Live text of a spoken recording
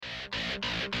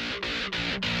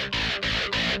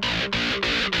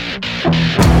Hey,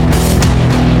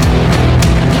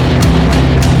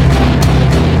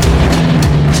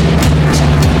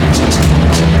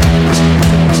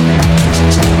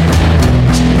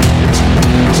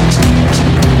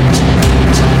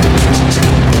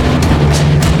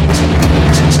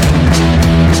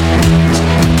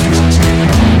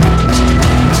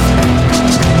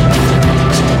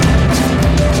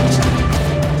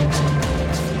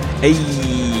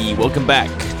 welcome back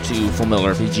to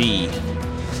Fullmetal RPG.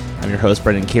 I'm your host,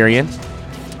 Brendan Carrion,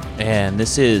 and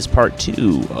this is part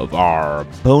 2 of our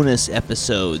bonus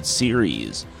episode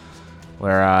series,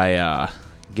 where I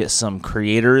get some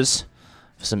creators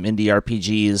of some indie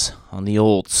RPGs on the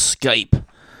old Skype.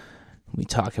 We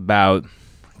talk about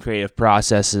creative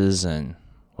processes and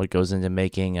what goes into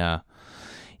making a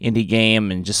indie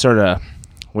game, and just sort of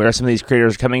where some of these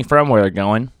creators are coming from, where they're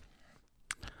going.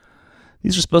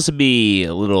 These are supposed to be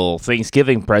a little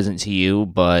Thanksgiving present to you,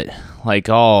 but like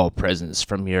all presents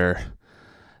from your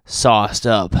sauced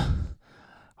up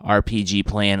RPG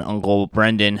playing Uncle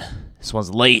Brendan, this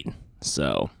one's late,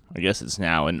 so I guess it's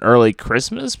now an early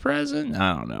Christmas present?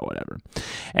 I don't know, whatever.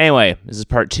 Anyway, this is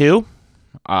part 2. We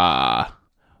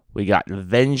got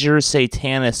Venger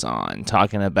Satanis on,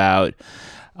 talking about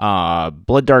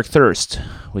Blood Dark Thirst,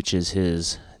 which is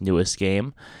his newest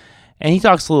game, and he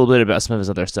talks a little bit about some of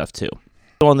his other stuff too.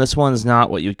 On this one's not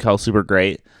what you'd call super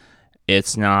great.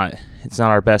 It's not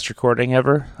our best recording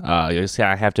ever. You just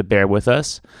have to bear with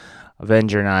us.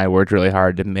 Avenger and I worked really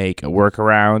hard to make a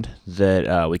workaround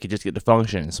that we could just get to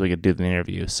function so we could do the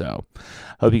interview. So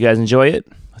hope you guys enjoy it.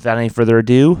 Without any further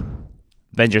ado,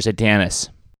 Venger Satanis.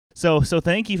 So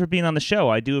thank you for being on the show.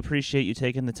 I do appreciate you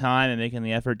taking the time and making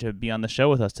the effort to be on the show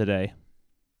with us today.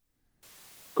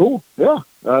 Cool. Yeah,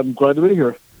 I'm glad to be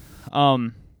here.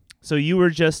 So you were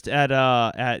just at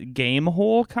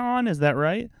Gamehole Con, is that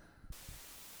right?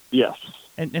 Yes.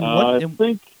 And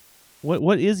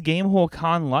what is Gamehole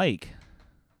Con like?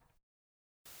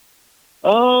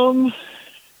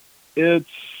 It's,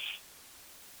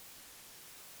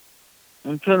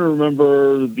 I'm trying to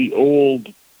remember the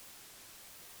old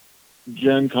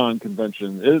Gen Con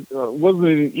convention. It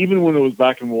wasn't even when it was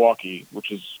back in Milwaukee, which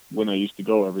is when I used to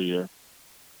go every year.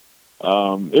 It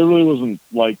really wasn't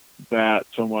like that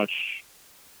so much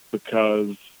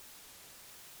because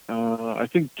I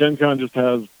think Gen Con just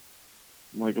has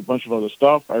like a bunch of other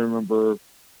stuff. I remember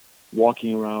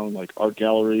walking around like art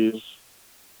galleries,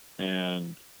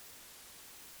 and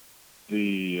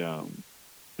the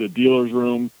dealer's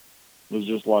room was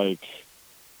just like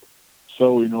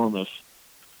so enormous.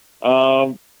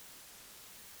 The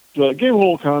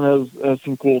Gamehole Con has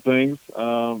some cool things.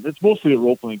 It's mostly a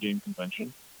role-playing game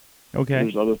convention. Okay.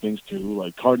 There's other things too,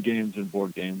 like card games and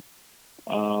board games.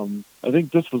 I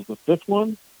think this was the 5th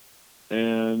one,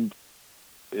 and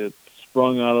it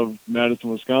sprung out of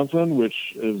Madison, Wisconsin,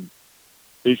 which is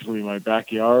basically my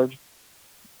backyard,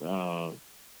 my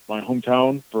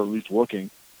hometown for at least working.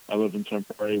 I live in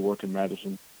Temporary, work in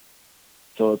Madison.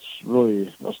 So it's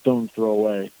really a stone's throw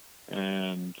away.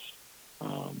 And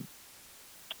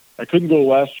I couldn't go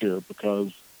last year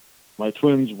because my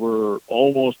twins were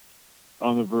almost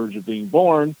on the verge of being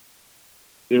born.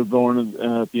 They were born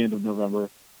at the end of November,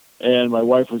 and my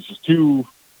wife was just too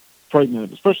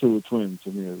pregnant, especially with twins. I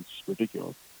mean, it's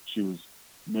ridiculous. She was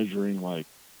measuring like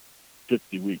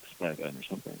 50 weeks by then or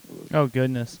something. Oh,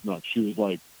 goodness. Nuts. She was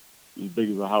like as big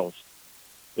as a house,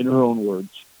 in her own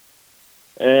words.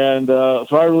 And so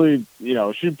I really,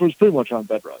 she was pretty much on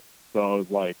bed rest. So I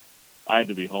was like, I had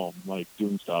to be home, like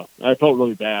doing stuff. And I felt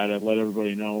really bad. I let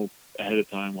everybody know ahead of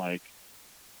time, like,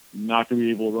 not going to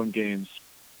be able to run games,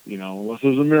 unless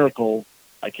there's a miracle,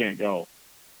 I can't go.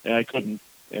 And I couldn't.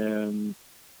 And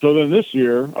so then this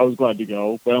year, I was glad to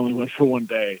go, but I only went for one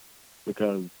day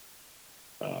because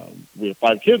we have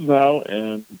 5 kids now,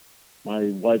 and my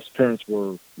wife's parents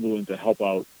were willing to help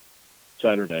out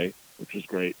Saturday, which was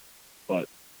great. But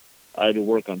I had to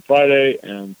work on Friday,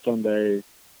 and Sunday,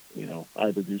 I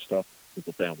had to do stuff with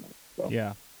the family. So.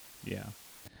 Yeah.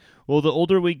 Well, the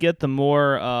older we get, the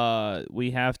more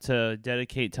we have to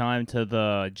dedicate time to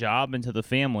the job and to the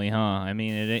family, huh? I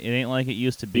mean, it ain't like it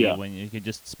used to be when you could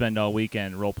just spend all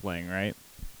weekend role-playing, right?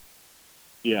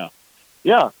 Yeah.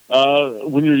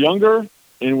 When you're younger,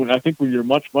 and when you're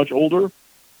much, much older,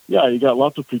 yeah, you got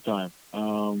lots of free time.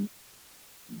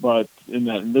 But in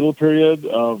that middle period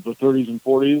of the 30s and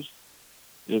 40s,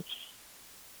 it's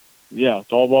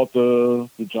all about the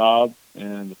job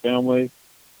and the family,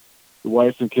 the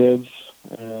wife and kids,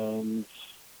 and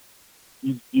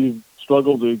you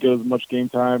struggle to get as much game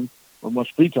time or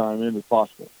much free time in as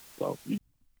possible.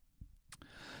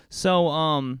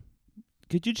 So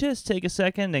could you just take a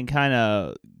second and kind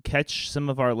of catch some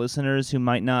of our listeners who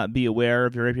might not be aware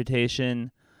of your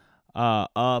reputation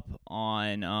up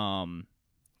on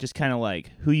just kind of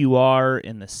like who you are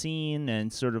in the scene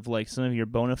and sort of like some of your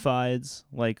bona fides,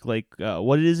 like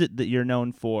what is it that you're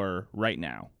known for right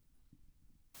now?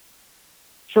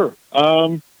 Sure.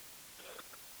 What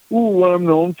I'm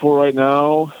known for right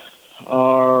now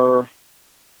are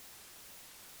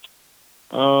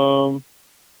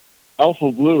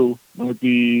Alpha Blue might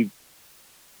be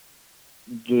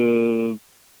the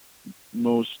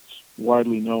most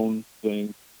widely known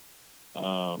thing.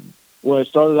 When I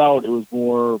started out, it was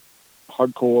more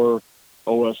hardcore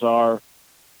OSR,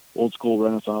 old school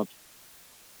Renaissance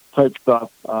type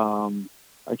stuff.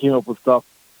 I came up with stuff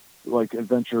like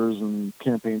adventures and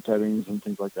campaign settings and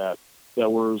things like that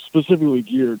were specifically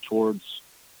geared towards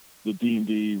the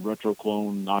D&D retro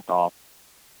clone knockoff,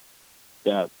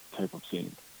 that type of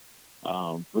scene.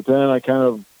 But then I kind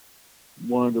of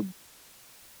wanted to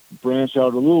branch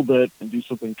out a little bit and do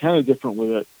something kind of different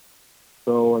with it.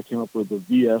 So I came up with the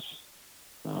VS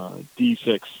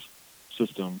D6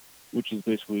 system, which is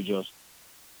basically just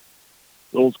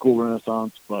the old school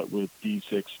Renaissance, but with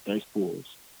D6 dice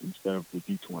pools instead of the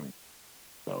D20.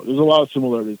 So there's a lot of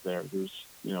similarities there. There's,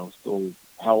 still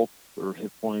health or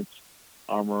hit points,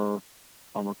 armor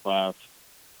class.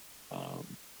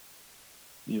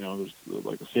 There's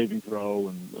like a saving throw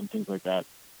and things like that.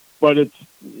 But it's,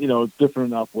 it's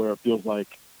different enough where it feels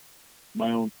like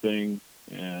my own thing,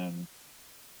 and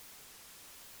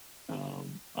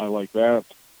I like that.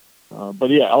 But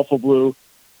yeah, Alpha Blue,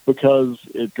 because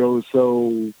it goes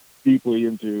so deeply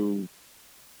into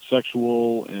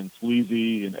sexual and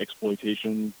sleazy and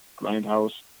exploitation,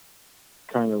 grindhouse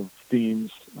kind of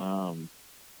themes,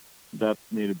 that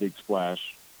made a big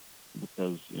splash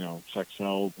because, sex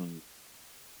sells and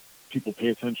people pay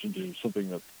attention to something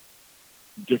that's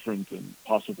different and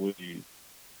possibly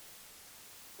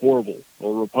horrible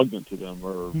or repugnant to them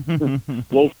or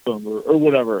loathsome or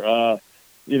whatever.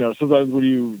 Sometimes when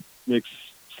you mix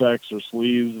sex or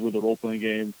sleaze with a role-playing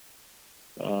game,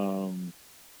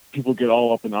 people get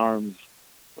all up in arms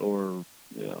or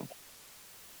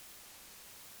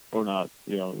not,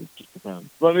 it just depends.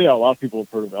 But yeah, a lot of people have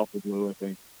heard of Alpha Blue, I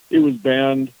think. It was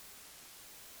banned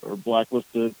or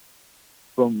blacklisted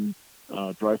from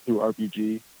Drive-Thru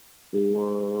RPG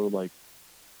for like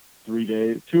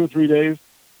 2 or 3 days.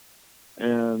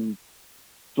 And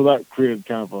so that created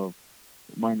kind of a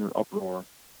minor uproar.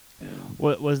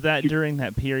 What was that during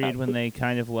that period when they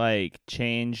kind of like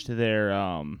changed their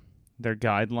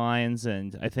guidelines?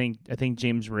 And I think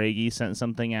James Ragey sent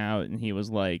something out, and he was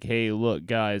like, "Hey, look,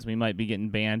 guys, we might be getting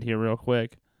banned here real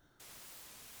quick."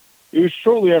 It was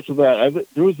shortly after that.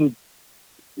 There was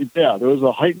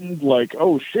a heightened like,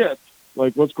 oh shit,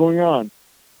 like what's going on,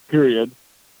 period,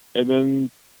 and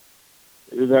then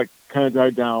that kind of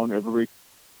died down. Everybody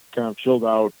kind of chilled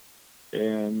out,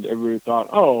 and everybody thought,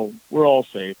 oh, we're all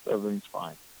safe, everything's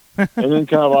fine. And then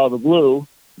kind of out of the blue,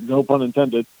 no pun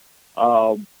intended,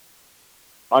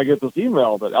 I get this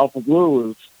email that Alpha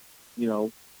Blue is,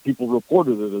 people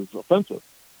reported it as offensive.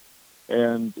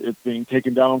 And it's being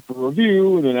taken down for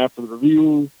review, and then after the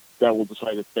review, that will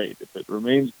decide its fate. If it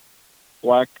remains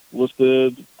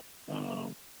blacklisted,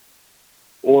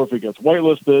 or if it gets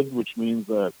whitelisted, which means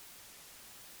that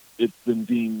it's been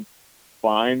deemed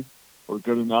fine or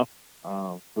good enough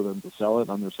for them to sell it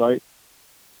on their site.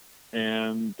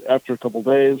 And after a couple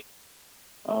days,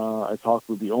 I talked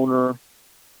with the owner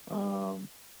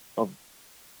of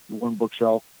One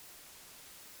Bookshelf,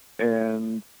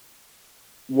 and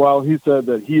while he said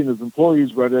that he and his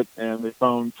employees read it and they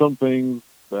found some things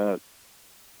that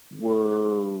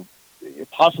were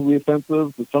possibly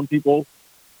offensive to some people,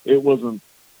 it wasn't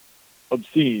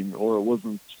obscene, or it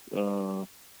wasn't,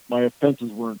 my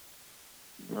offenses weren't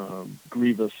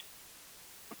grievous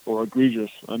or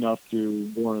egregious enough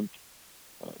to warrant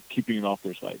keeping it off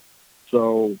their site.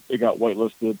 So it got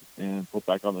whitelisted and put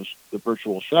back on the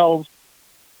virtual shelves.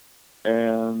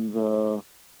 And so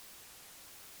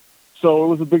it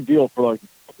was a big deal for like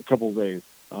a couple of days.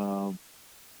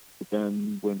 But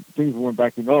then when things went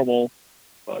back to normal,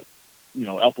 but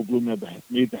Alpha Blue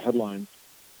made the headlines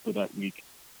for that week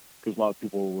because a lot of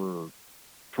people were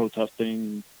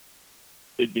protesting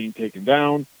it being taken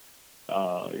down.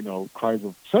 Cries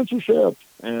of censorship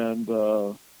and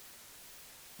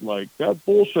like that's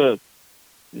bullshit.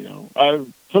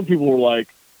 Some people were like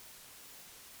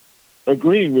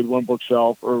agreeing with One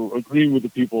Bookshelf or agreeing with the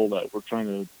people that were trying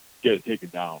to get it taken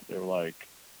down. They were like,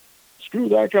 screw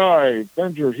that guy,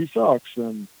 Venger, he sucks,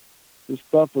 and his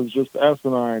stuff is just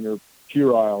asinine or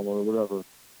puerile or whatever.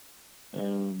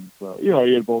 And, you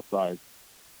had both sides.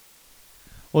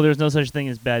 Well, there's no such thing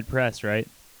as bad press, right?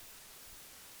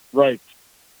 Right.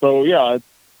 So yeah,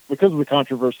 because of the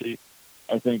controversy,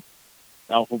 I think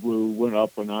Alpha Blue went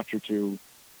up a notch or two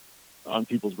on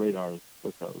people's radars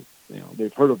because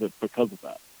they've heard of it because of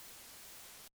that.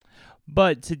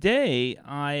 But today,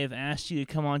 I have asked you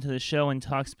to come onto the show and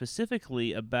talk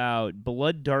specifically about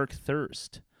Blood Dark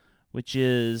Thirst, which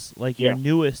is like your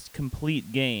newest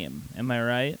complete game. Am I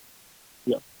right?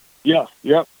 Yeah.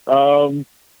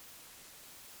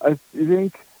 I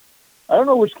think I don't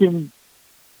know which came.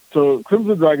 So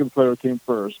Crimson Dragon Slayer came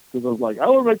first because I was like, I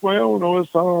want to make my own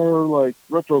OSR like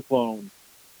retro clone,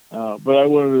 but I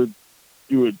wanted to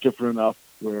do it different enough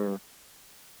where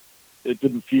it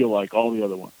didn't feel like all the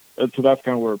other ones. And so that's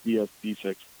kind of where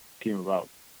BSD6 came about.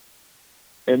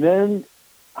 And then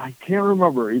I can't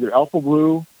remember, either Alpha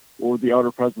Blue or the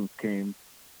Outer Presence came,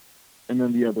 and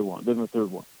then the other one, then the third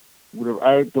one. Whatever,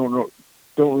 I don't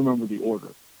remember the order.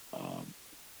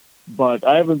 But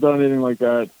I haven't done anything like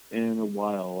that in a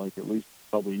while, like at least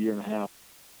probably a year and a half.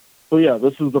 So yeah,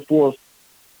 this is the fourth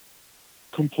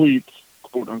complete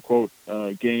quote unquote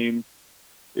game.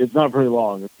 It's not very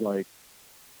long. It's like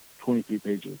 23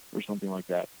 pages or something like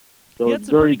that. So it's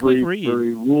very brief,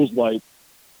 very rules light.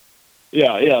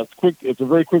 Yeah, it's quick. It's a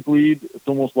very quick read. It's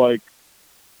almost like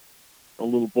a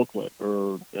little booklet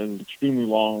or an extremely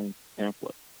long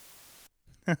pamphlet.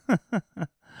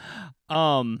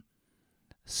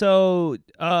 So,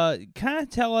 kind of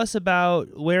tell us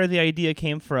about where the idea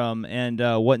came from and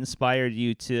what inspired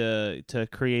you to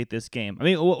create this game. I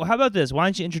mean, how about this? Why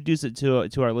don't you introduce it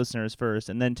to our listeners first,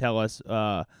 and then tell us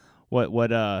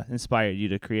what inspired you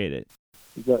to create it?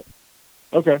 Is that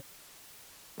okay?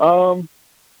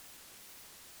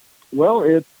 Well,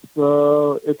 it's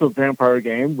a vampire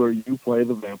game where you play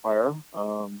the vampire,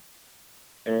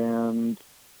 and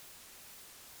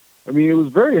I mean, it was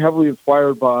very heavily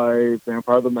inspired by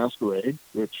Vampire the Masquerade,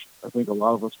 which I think a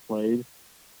lot of us played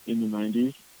in the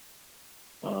 90s.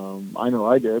 I know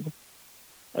I did.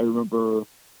 I remember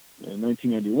in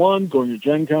 1991 going to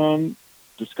Gen Con,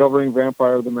 discovering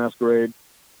Vampire the Masquerade,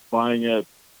 buying it,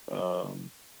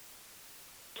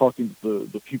 talking to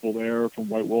the people there from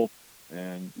White Wolf,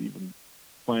 and even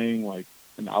playing like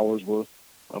an hour's worth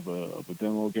of a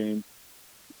demo game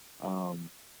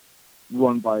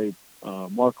run by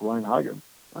Mark Reinhagen,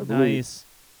 I believe. Nice.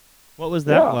 What was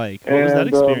that like? What was that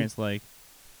experience like?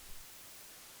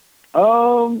 It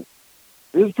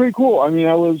was pretty cool. I mean,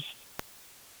 I was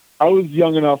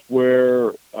young enough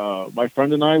where my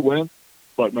friend and I went,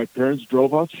 but my parents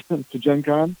drove us to Gen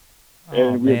Con,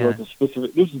 and we had like a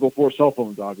specific. This is before cell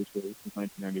phones, obviously, since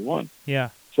 1991. Yeah.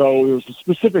 So there was a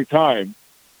specific time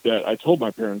that I told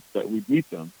my parents that we'd meet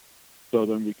them, so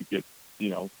then we could get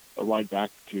a ride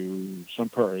back to Sun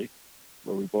Prairie,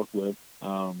 where we both live.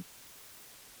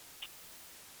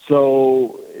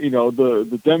 So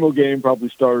the demo game probably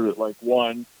started at like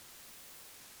 1,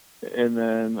 and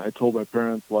then I told my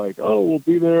parents like, oh, we'll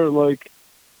be there at like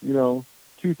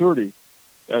 2:30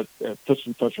 at such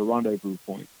and such a rendezvous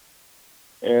point.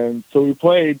 And so we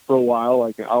played for a while,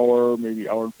 like an hour, maybe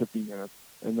hour and 15 minutes,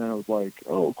 and then I was like,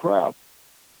 oh crap,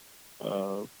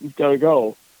 we've got to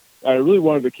go. I really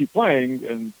wanted to keep playing,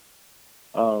 and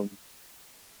I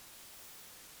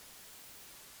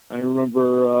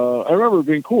remember it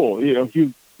being cool. He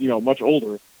was much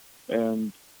older,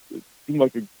 and it seemed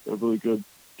like a really good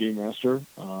game master.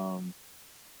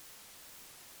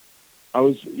 I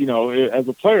was, as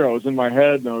a player, I was in my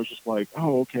head, and I was just like,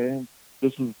 oh, okay,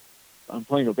 I'm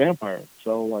playing a vampire,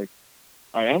 so like,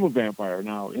 I am a vampire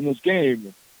now in this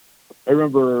game. I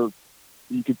remember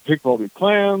you could pick all these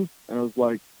clans, and I was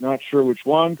like, not sure which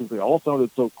one because they all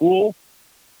sounded so cool.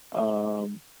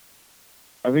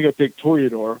 I think I picked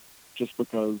Toreador just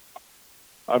because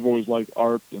I've always liked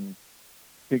art and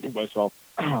think of myself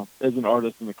as an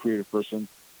artist and a creative person.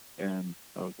 And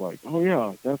I was like, oh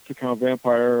yeah, that's the kind of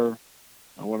vampire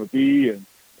I want to be. And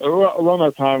around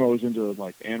that time, I was into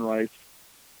like Anne Rice,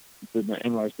 did the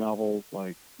Anne Rice novels,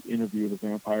 like Interview with a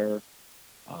Vampire.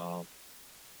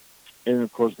 And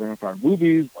of course, vampire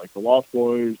movies like The Lost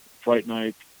Boys, Fright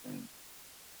Night, and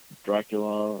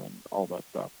Dracula, and all that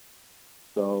stuff.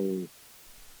 So,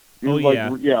 right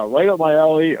up my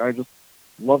alley. I just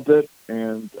loved it,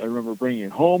 and I remember bringing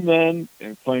it home then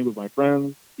and playing with my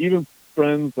friends, even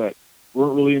friends that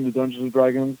weren't really into Dungeons and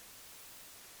Dragons,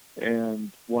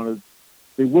 and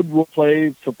they would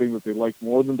play something that they liked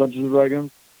more than Dungeons and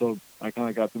Dragons. So I kind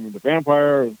of got them into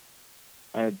Vampire. And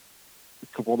I had a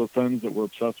couple other friends that were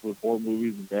obsessed with horror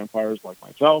movies and vampires like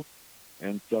myself,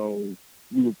 and so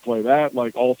we would play that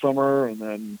like all summer and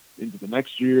then into the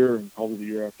next year and probably the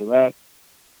year after that.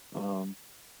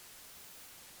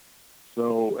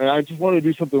 So, and I just wanted to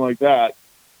do something like that,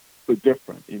 but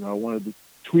different. You know, I wanted to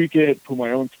tweak it, put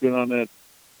my own spin on it.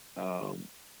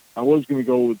 I was going to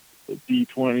go with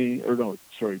D20, or no,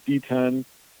 sorry, D10,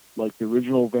 like the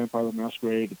original Vampire the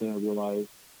Masquerade, but then I realized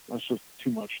that's just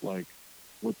too much like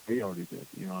what they already did.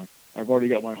 You know, I've already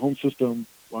got my home system.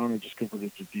 Why don't I just convert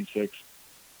it to D6?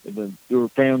 And then there were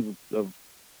fans of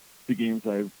the games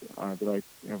that I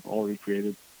have already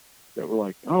created that were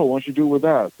like, oh, why don't you do it with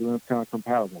that? So then it's kind of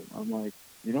compatible. I'm like,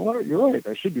 you know what? You're right.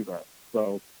 I should do that.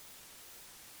 So,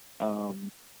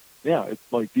 yeah, it's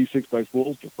like D6 dice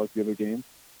pools, just like the other games.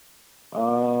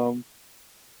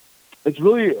 It's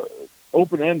really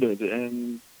open-ended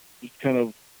and just kind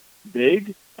of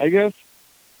vague, I guess.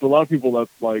 For a lot of people,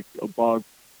 that's like a bug,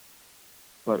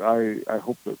 but I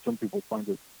hope that some people find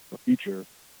it a feature.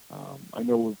 I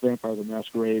know with Vampire the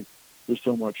Masquerade, there's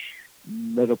so much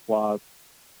meta plot,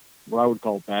 what I would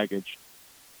call baggage,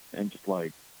 and just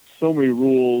like so many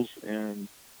rules. And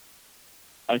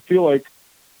I feel like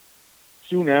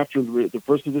soon after the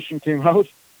first edition came out,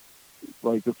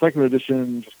 like the second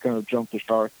edition just kind of jumped the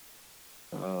shark.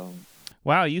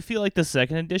 Wow, you feel like the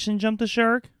second edition jumped the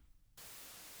shark?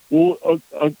 Well,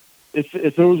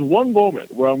 if there was one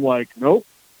moment where I'm like, nope,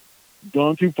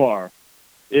 gone too far,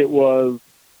 it was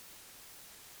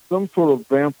some sort of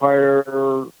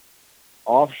vampire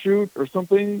offshoot or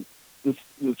something. This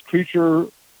creature,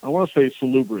 I want to say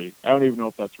Salubri. I don't even know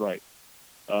if that's right.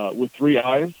 With 3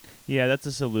 eyes. Yeah, that's a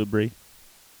Salubri.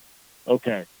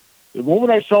 Okay. The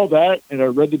moment I saw that and I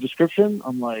read the description,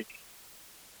 I'm like,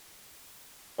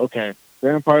 okay,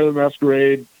 Vampire the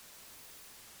Masquerade.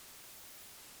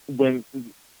 When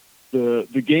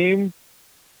the game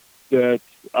that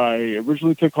I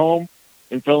originally took home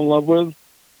and fell in love with,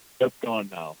 that's gone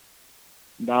now.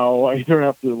 Now I either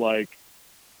have to like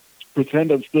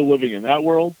pretend I'm still living in that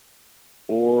world,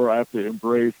 or I have to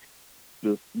embrace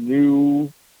this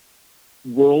new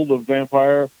world of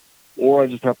vampire, or I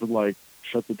just have to like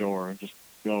shut the door and just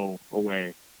go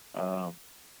away.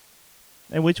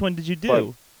 And which one did you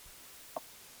do?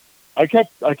 I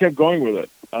kept going with it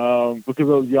because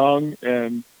I was young,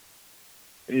 and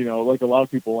you know, like a lot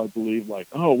of people, I believe, like,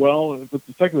 oh well, if it's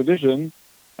the second edition,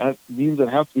 that means it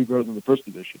has to be better than the first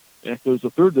edition. And if there's a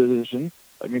third edition,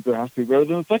 that means it has to be better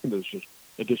than the second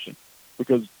edition,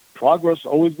 because progress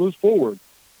always moves forward.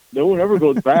 No one ever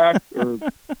goes back or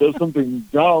does something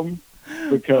dumb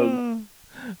because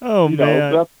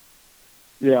man,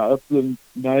 that's the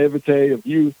naivete of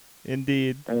youth.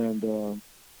 Indeed. And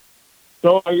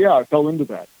so yeah, I fell into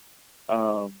that.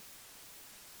 But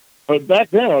back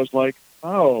then I was like,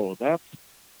 oh, that's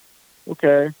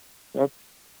okay. That's,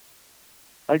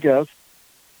 I guess.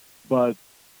 But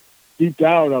deep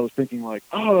down I was thinking like,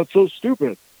 oh, that's so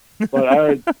stupid.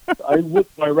 But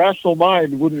my rational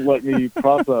mind wouldn't let me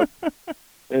process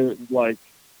like,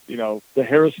 you know, the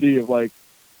heresy of like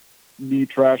me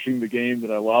trashing the game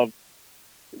that I love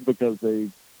because they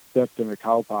stepped in a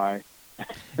cow pie.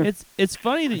 It's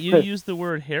funny that you use the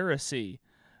word heresy,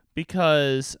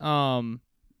 because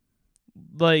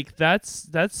like that's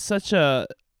such a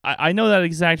I know that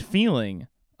exact feeling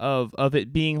of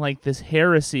it being like this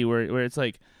heresy where it's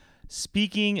like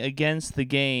speaking against the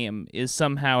game is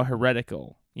somehow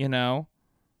heretical, you know?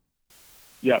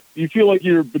 Yeah, you feel like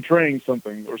you're betraying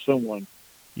something or someone.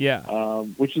 Yeah.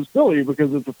 Which is silly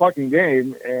because it's a fucking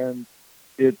game and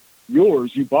it's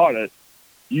yours. You bought it.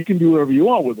 You can do whatever you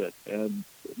want with it. And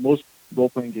most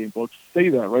role-playing game books say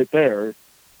that right there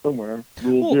somewhere.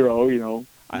 Rule 0, you know.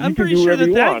 I'm pretty sure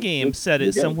that game said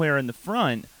it somewhere in the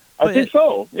front. I think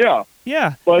so, yeah.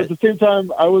 Yeah. But at the same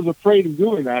time, I was afraid of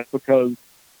doing that because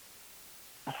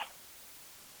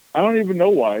I don't even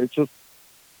know why. It's just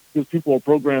because people are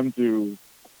programmed to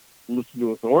listen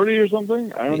to authority or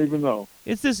something. I don't even know.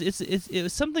 It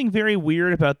was something very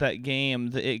weird about that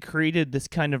game that it created this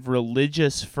kind of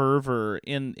religious fervor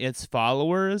in its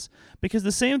followers, because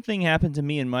the same thing happened to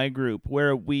me in my group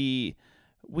where we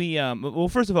well,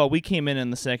 first of all, we came in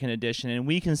the second edition, and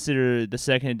we consider the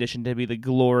second edition to be the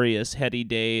glorious, heady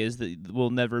days that will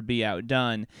never be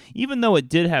outdone, even though it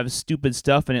did have stupid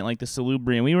stuff in it like the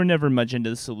Salubri, and we were never much into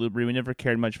the Salubri. We never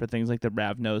cared much for things like the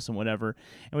Ravnos and whatever,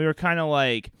 and we were kind of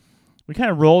like, we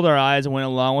kind of rolled our eyes and went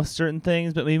along with certain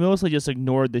things, but we mostly just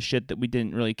ignored the shit that we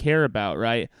didn't really care about,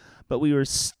 right? But we were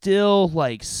still,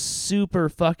 like, super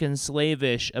fucking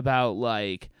slavish about,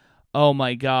 like, oh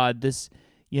my god, this...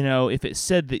 You know, if it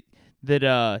said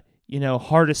that you know,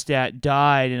 Hardestat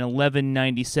died in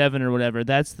 1197 or whatever,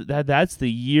 that's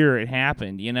the year it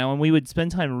happened, you know, and we would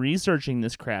spend time researching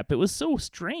this crap. It was so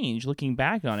strange looking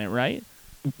back on it, right?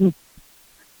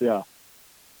 Yeah.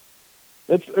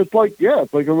 It's like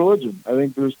a religion. I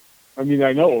think there's I mean,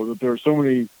 I know that there are so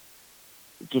many,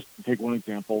 just to take one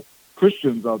example,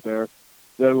 Christians out there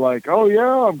that are like, oh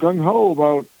yeah, I'm gung-ho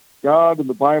about God and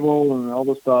the Bible and all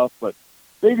this stuff, but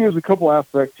maybe there's a couple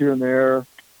aspects here and there,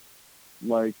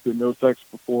 like the no sex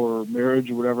before marriage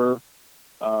or whatever,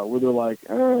 where they're like,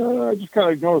 I just kind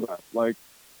of ignore that. Like,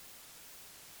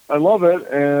 I love it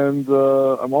and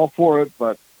I'm all for it,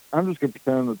 but I'm just gonna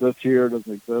pretend that this here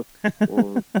doesn't exist,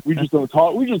 or we just don't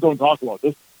talk. We just don't talk about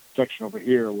this section over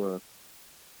here where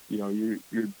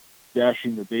you're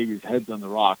dashing the baby's heads on the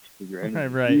rocks with your enemy.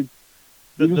 Right.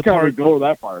 You just kind of ignore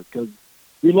that part because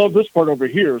we love this part over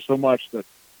here so much that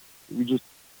we just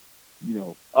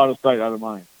out of sight, out of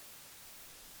mind.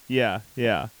 Yeah.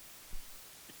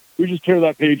 We just tear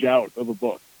that page out of a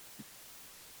book.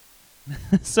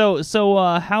 So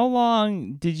how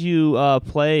long did you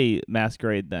play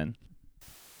Masquerade then?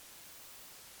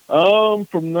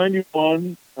 From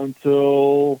 91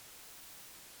 until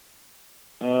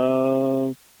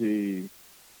let's see,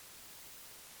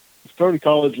 I started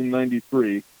college in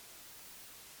 93,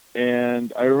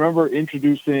 and I remember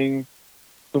introducing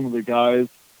some of the guys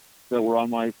that were on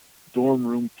my dorm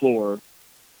room floor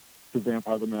to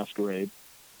Vampire the Masquerade,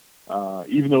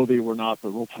 even though they were not the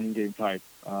role-playing game type.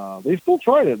 They still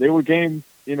tried it. They were game,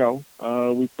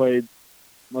 we played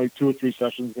like 2 or 3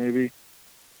 sessions maybe.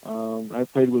 I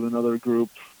played with another group,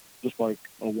 just like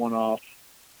a one-off.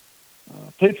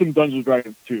 Played some Dungeons &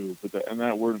 Dragons too, and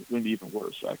that went even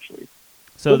worse actually.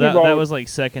 So that was like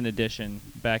second edition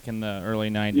back in the early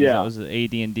 90s. Yeah. That was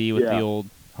AD&D with the old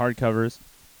hardcovers.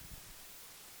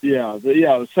 Yeah,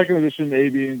 the second edition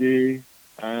AD&D,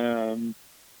 and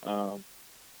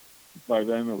by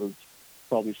then it was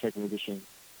probably second edition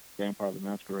Vampire the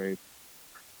Masquerade.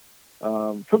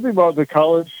 Something about the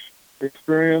college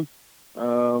experience,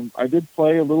 I did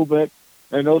play a little bit.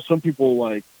 I know some people,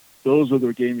 like, those are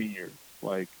their gaming years.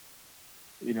 Like,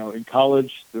 in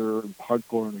college, they're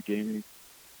hardcore into gaming.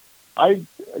 I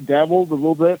dabbled a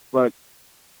little bit, but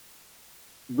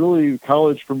really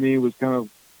college for me was kind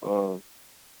of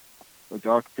a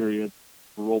dark period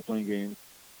for role-playing games.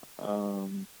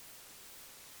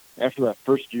 After that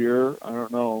first year, I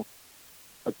don't know,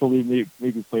 I probably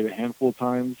maybe played a handful of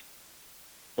times,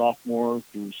 sophomore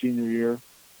through senior year.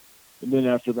 And then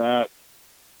after that,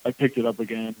 I picked it up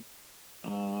again,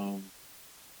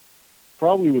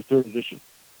 probably with third edition,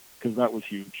 because that was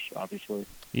huge, obviously.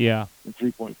 Yeah. In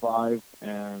 3.5,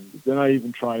 and then I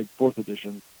even tried fourth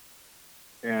edition.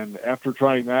 And after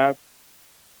trying that,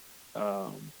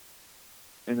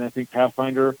 and I think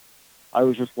Pathfinder, I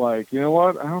was just like, you know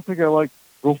what? I don't think I like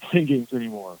role-playing games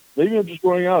anymore. Maybe I'm just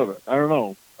growing out of it. I don't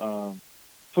know.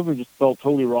 Something just felt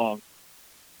totally wrong.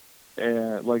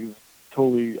 And like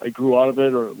I grew out of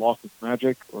it, or it lost its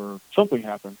magic, or something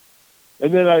happened.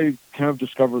 And then I kind of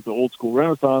discovered the old school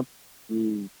Renaissance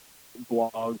through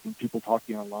blogs and people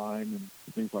talking online and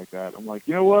things like that. I'm like,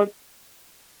 you know what?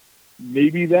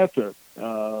 Maybe that's it.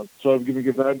 So I'm going to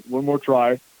give that one more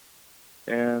try.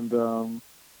 And so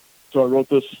I wrote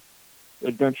this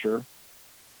adventure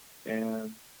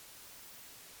and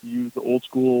used the old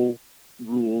school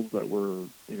rules that were,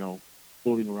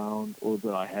 floating around, or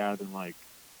that I had in like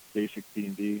basic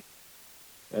D&D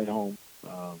at home.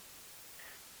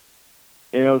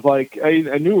 And I was like, I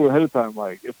knew ahead of time,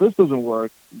 like, if this doesn't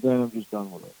work, then I'm just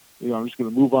done with it. I'm just going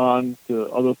to move on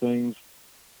to other things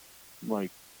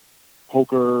like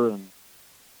poker and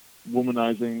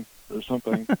womanizing or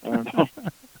something. I don't know.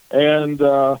 And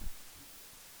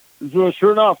so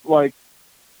sure enough, like,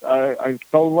 I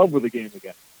fell in love with the game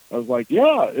again. I was like,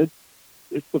 yeah,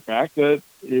 it's the fact that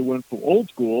it went from old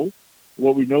school,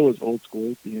 what we know as old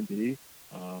school D&D,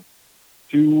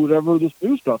 to whatever this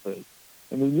new stuff is.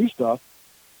 And the new stuff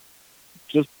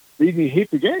just made me hate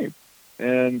the game.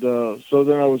 And so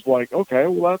then I was like, okay,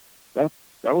 well, that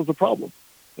was the problem.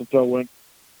 And so I went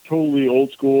totally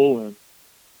old school and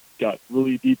got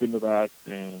really deep into that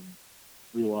and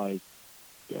realized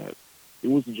that it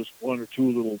wasn't just one or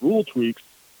two little rule tweaks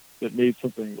that made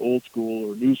something old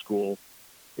school or new school.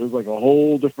 It was like a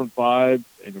whole different vibe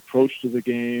and approach to the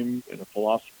game and a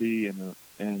philosophy and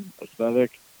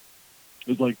aesthetic. It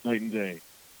was like night and day.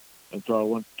 And so I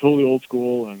went totally old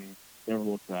school and never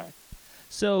looked back.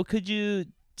 So could you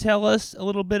tell us a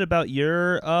little bit about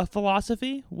your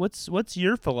philosophy? What's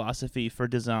your philosophy for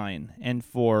design and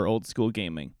for old school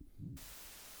gaming?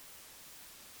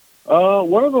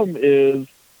 One of them is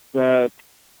that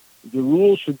the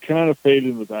rules should kind of fade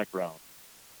in the background.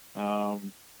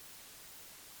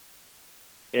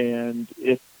 And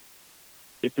if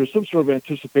there's some sort of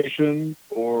anticipation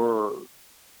or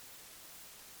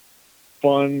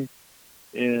fun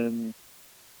in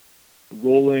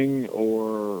rolling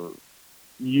or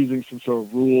using some sort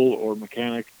of rule or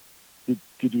mechanic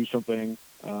to do something,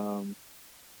 then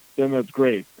that's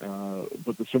great.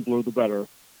 But the simpler, the better.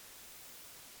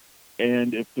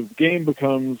 And if the game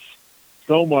becomes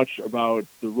so much about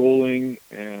the rolling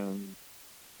and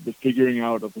the figuring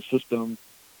out of the system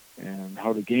and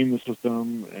how to game the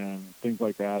system and things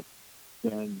like that,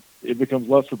 then it becomes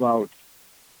less about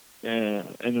an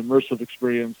immersive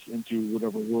experience into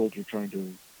whatever world you're trying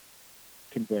to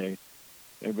convey.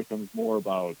 It becomes more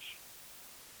about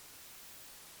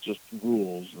just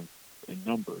rules and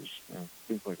numbers and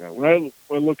things like that. When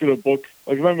I look at a book,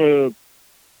 like if I'm at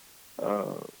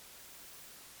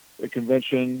a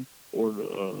convention or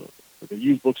like a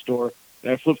used bookstore,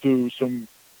 and I flip through some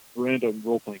random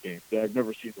role-playing game that I've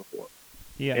never seen before,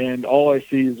 and all I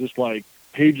see is just like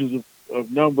pages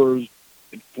of numbers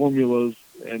and formulas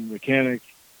and mechanics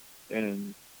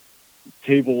and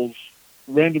tables,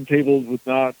 random tables with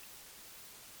not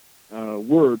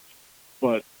words,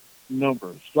 but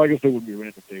numbers. So I guess they wouldn't be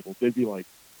random tables. They'd be like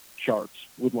charts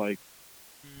with like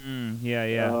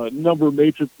number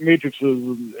matrices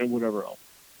and whatever else.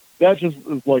 That just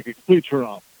is like a complete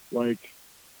turnoff. Like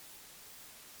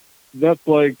that's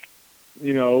like,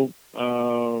 you know, I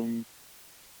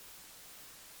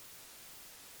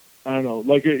don't know.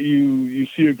 Like you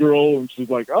see a girl and she's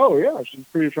like, oh yeah, she's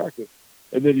pretty attractive,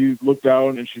 and then you look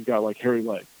down and she's got like hairy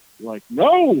legs. You're like,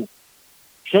 no,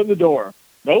 shut the door.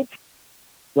 Nope,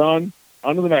 done.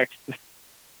 On to the next.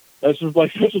 That's just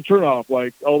like such a turnoff.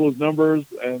 Like all those numbers,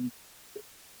 and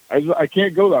I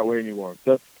can't go that way anymore.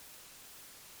 That's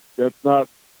not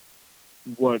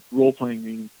what role playing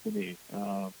means to me.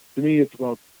 To me, it's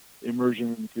about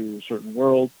immersion into a certain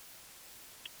world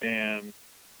and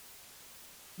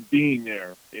being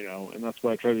there, you know. And that's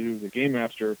what I try to do as a game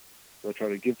master. I try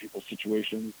to give people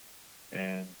situations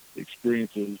and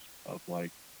experiences of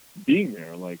like being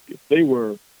there. Like if they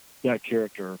were that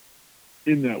character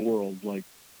in that world, like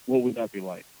what would that be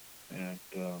like?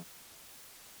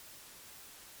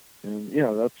 And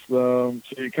yeah, that's so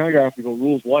you kind of have to go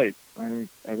rules light. I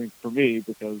think for me,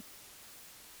 because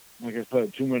like I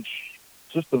said, too much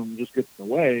system just gets in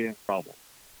the way and problem.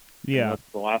 Yeah, and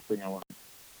that's the last thing I want.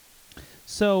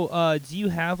 So, do you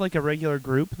have like a regular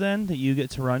group then that you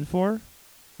get to run for,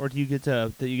 or do you get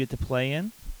to play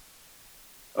in?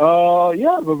 Yeah,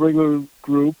 I have a regular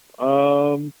group.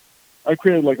 I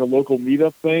created like a local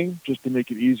meetup thing just to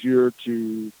make it easier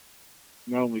to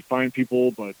not only find people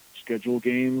but schedule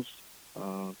games.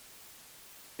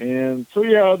 And so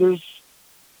yeah, there's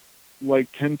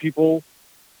like 10 people,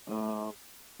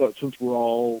 but since we're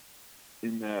all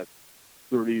in that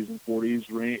 30s and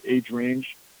 40s age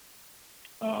range,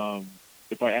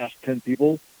 if I ask 10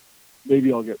 people,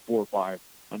 maybe I'll get 4 or 5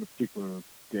 on a particular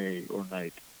day or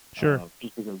night. Sure.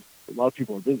 Just because a lot of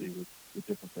people are busy with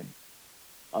different things.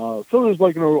 So there's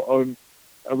like a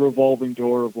revolving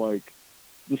door of like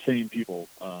the same people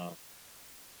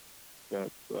that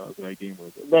I game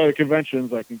with. But at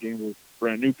conventions, I can game with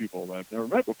brand new people that I've never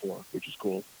met before, which is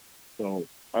cool. So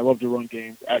I love to run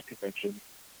games at conventions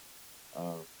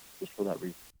just for that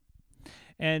reason.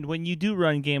 And when you do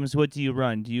run games, what do you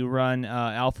run? Do you run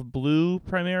Alpha Blue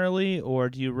primarily, or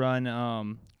do you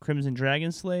run Crimson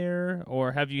Dragon Slayer,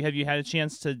 or have you had a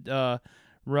chance to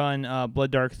run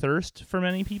Blood Dark Thirst for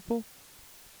many people?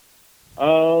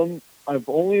 I've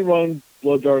only run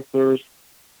Blood Dark Thirst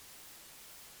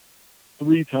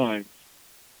 3 times,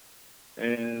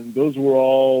 and those were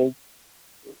all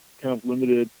kind of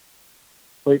limited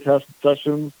playtest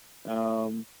sessions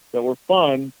that were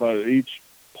fun, but at each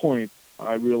point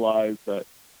I realized that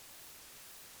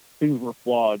things were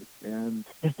flawed, and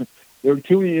there were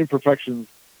too many imperfections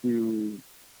to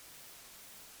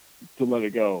let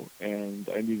it go, and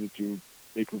I needed to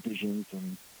make revisions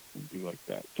and do like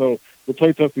that. So the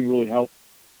playtesting really helped.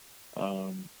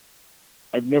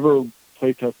 I've never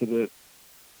playtested it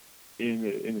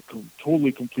in a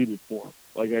totally completed form.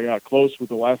 Like I got close with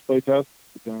the last playtest,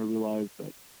 but then I realized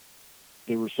that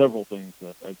there were several things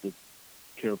that I didn't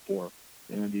care for,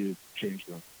 and I needed to change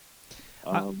them.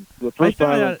 The first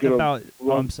time I'm going to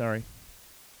run... I'm sorry.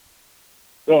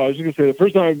 No, I was just going to say, the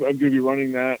first time I'm going to be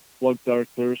running that Blood Dark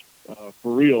Thirst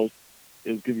for reals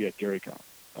is going to be at GaryCon.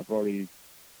 I've already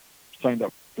signed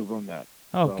up to run that.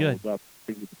 Oh, so good. That's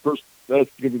going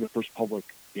to be the first public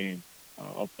game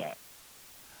of that.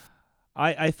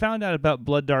 I found out about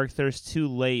Blood Dark Thirst too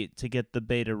late to get the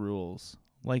beta rules.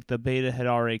 Like the beta had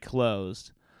already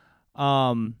closed.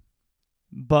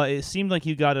 But it seemed like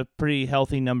you got a pretty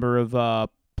healthy number of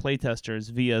playtesters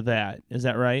via that. Is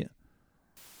that right?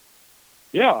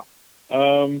 Yeah.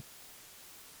 Yeah.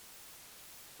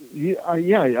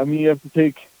 I mean, you have to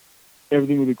take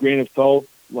everything with a grain of salt.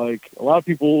 Like, a lot of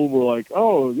people were like,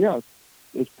 "Oh, yeah,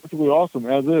 it's perfectly awesome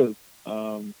as is."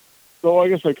 So I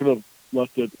guess I could have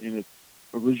left it in its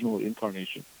original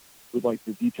incarnation with like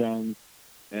the D10s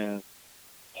and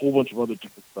a whole bunch of other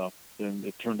different stuff than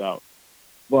it turned out.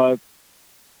 But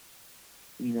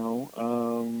even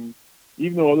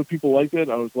though other people liked it,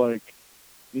 I was like,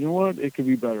 you know what, it could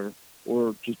be better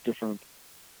or just different.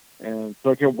 And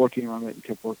so I kept working on it and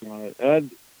kept working on it, and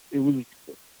it was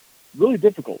really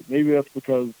difficult. Maybe that's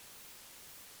because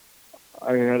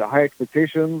I had high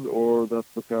expectations, or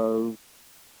that's because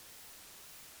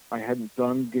I hadn't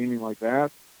done gaming like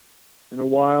that in a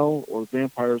while, or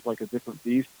Vampire's like a different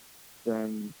beast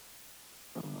than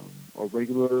a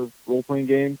regular role-playing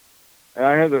game. And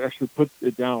I had to actually put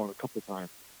it down a couple of times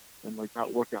and like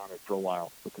not work on it for a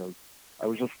while because I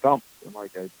was just stumped and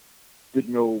like I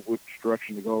didn't know which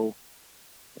direction to go,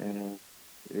 and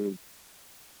it was,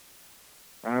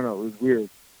 I don't know, it was weird.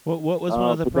 What was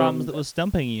one of the but problems then- that was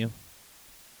stumping you?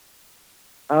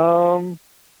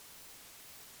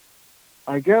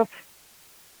 I guess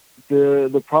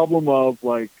the problem of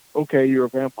like, okay, you're a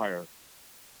vampire.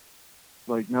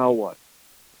 Like, now what?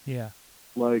 Yeah.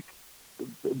 Like,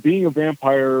 being a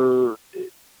vampire,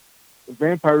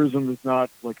 vampirism is not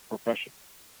like a profession.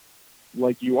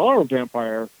 Like, you are a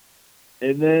vampire,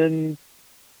 and then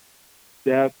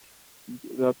that's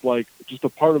like just a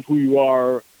part of who you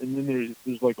are, and then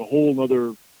there's like a whole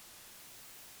other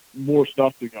more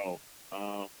stuff to go.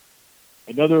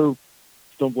 Another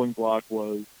stumbling block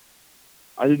was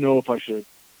I didn't know if I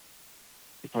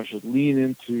should lean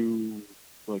into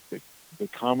like the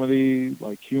comedy,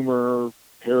 like humor,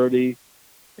 parody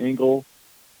angle,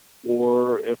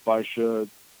 or if I should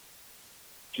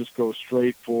just go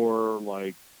straight for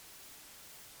like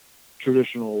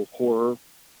traditional horror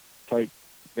type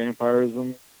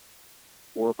vampirism,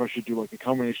 or if I should do like a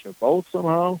combination of both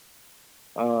somehow.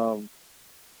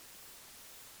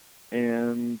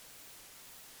 And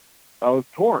I was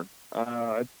torn.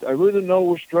 I really didn't know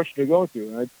which direction to go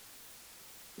to.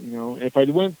 And if I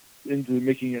went into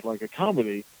making it like a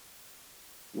comedy,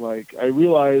 like I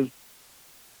realized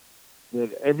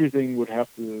that everything would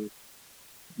have to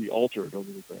be altered a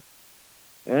little bit.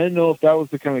 And I didn't know if that was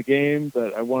the kind of game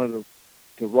that I wanted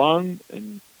to run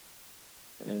and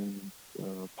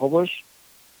publish.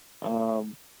 I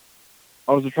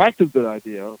was attracted to the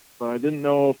idea, but I didn't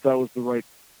know if that was the right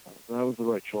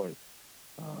choice.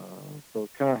 So I was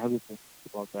kind of hesitant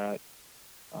about that.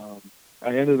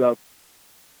 I ended up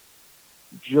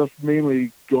just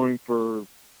mainly going for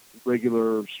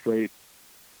regular, straight,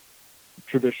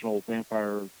 traditional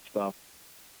vampire stuff.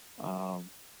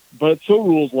 But it's so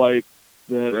rules light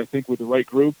that I think with the right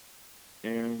group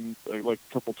and like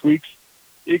a couple tweaks,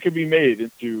 it could be made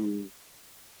into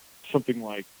something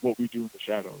like What We Do in the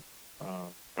Shadows. I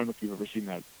don't know if you've ever seen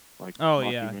that. Like, Oh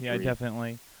yeah, documentary.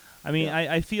 definitely. I mean,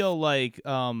 Yeah. I feel like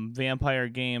vampire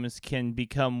games can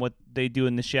become what they do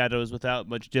in the shadows without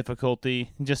much difficulty,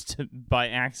 just by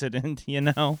accident, you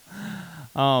know.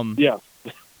 Yeah.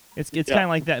 It's Yeah. kind of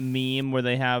like that meme where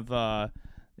they have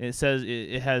it says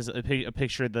it has a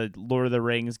picture of the Lord of the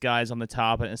Rings guys on the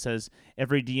top, and it says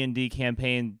every D&D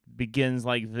campaign begins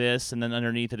like this, and then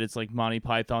underneath it it's like Monty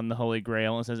Python the Holy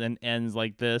Grail, and it says and ends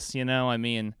like this. You know, I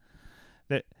mean,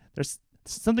 there's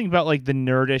something about like the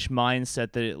nerdish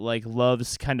mindset that it like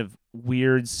loves kind of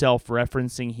weird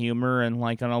self-referencing humor, and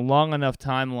like on a long enough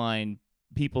timeline,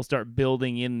 people start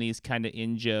building in these kind of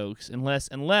in jokes,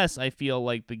 unless I feel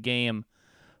like the game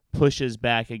pushes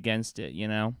back against it, you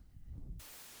know.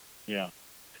 Yeah.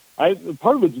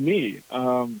 Part of it's me.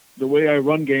 The way I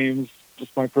run games,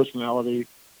 just my personality,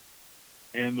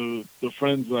 and the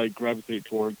friends that I gravitate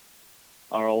towards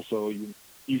are also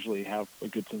usually have a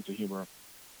good sense of humor.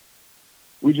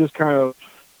 We just kind of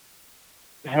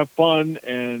have fun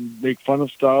and make fun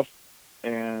of stuff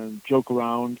and joke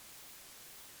around,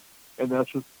 and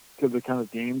that's just the kind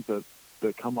of games that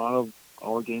come out of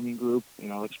our gaming group,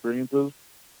 experiences.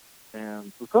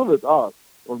 And so some of it's us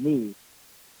or me,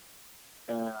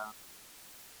 and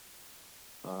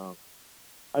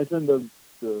I tend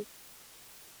to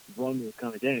run this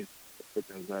kind of games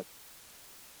because that's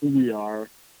who we are.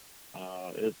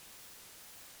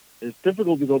 It's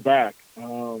difficult to go back.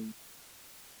 Even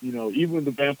with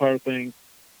the vampire thing,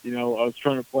 I was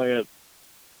trying to play it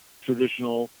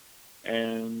traditional,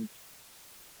 and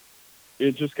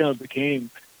it just kind of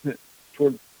became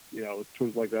towards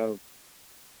like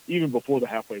even before the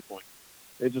halfway point,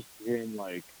 it just became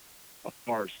like a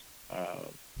farce.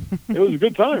 It was a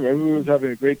good time. Everyone was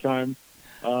having a great time,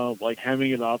 like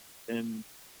hamming it up and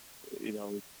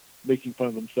making fun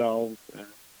of themselves and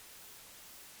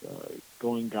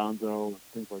going Gonzo and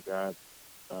things like that.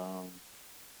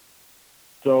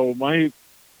 So my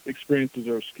experiences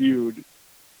are skewed,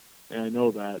 and I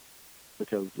know that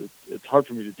because it's hard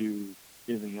for me to do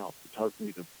anything else. It's hard for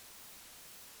me to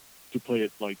play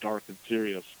it like dark and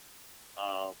serious.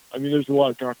 I mean, there's a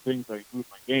lot of dark things I include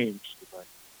in my games, because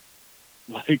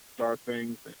I like dark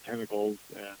things and tentacles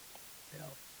and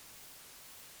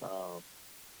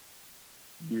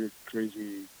weird,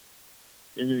 crazy,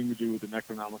 anything to do with the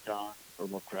Necronomicon or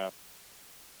Lovecraft.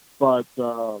 But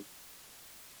there's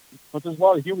a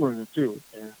lot of humor in it too,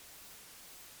 and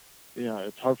yeah,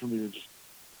 it's hard for me to just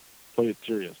play it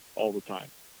serious all the time.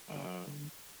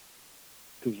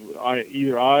 Because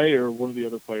either I or one of the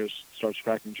other players starts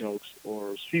cracking jokes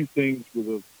or sees things with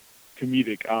a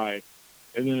comedic eye,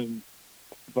 and then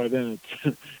by then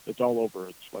it's all over.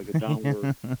 It's like a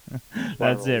downward.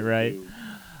 That's it, right?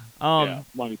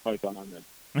 Monty Python on it.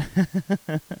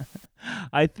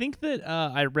 I think that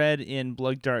I read in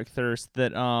Blood Dark Thirst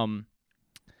that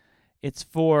it's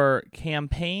for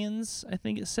campaigns, I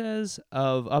think it says,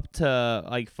 of up to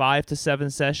like 5 to 7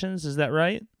 sessions. Is that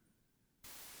right?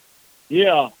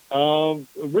 Yeah.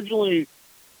 Originally,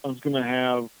 I was going to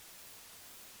have,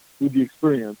 with the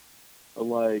experience,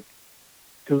 like,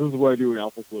 because this is what I do in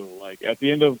Alpha Blue. Like, at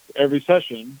the end of every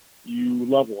session, you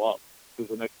level up to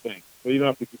the next thing. So you don't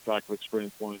have to keep track of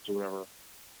experience points or whatever.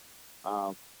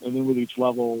 And then with each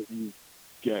level, you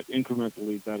get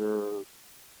incrementally better.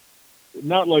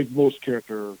 Not like most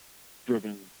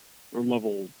character-driven or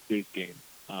level-based games,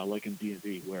 like in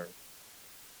D&D, where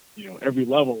every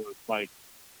level is like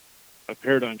a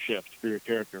paradigm shift for your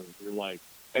character. You're like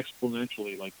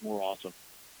exponentially like more awesome.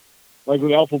 Like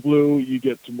with Alpha Blue, you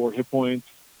get some more hit points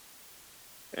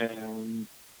and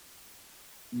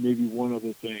maybe one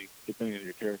other thing depending on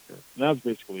your character. And that's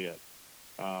basically it.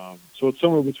 So it's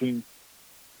somewhere between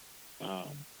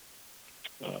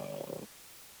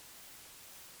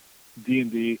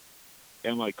D&D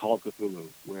and like Call of Cthulhu,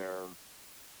 where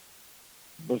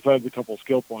besides a couple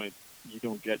skill points, you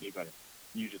don't get any better.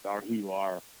 You just are who you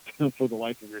are for the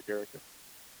life of your character.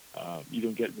 You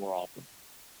don't get more often.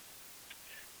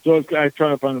 So I try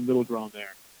to find a middle ground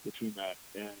there between that.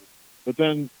 But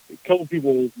then a couple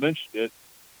people mentioned it,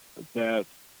 that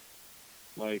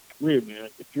like, wait a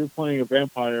minute, if you're playing a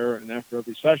vampire and after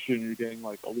every session you're getting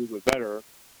like a little bit better,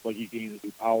 like you gain a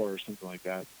new power or something like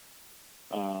that.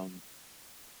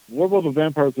 What about the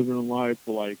vampires that have been alive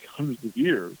for like hundreds of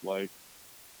years? Like,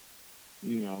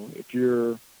 if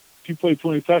you play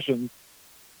 20 sessions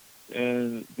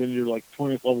and then you're like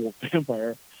 20th level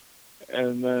vampire,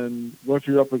 and then what if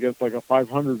you're up against like a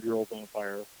 500-year-old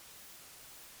vampire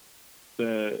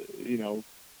that,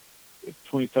 if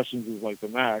 20 sessions is like the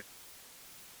max,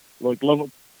 like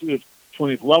if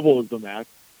 20th level is the max,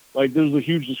 like there's a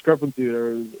huge discrepancy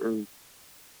there, or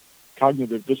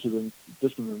cognitive dissonance.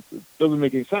 It doesn't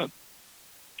make any sense.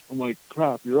 I'm like,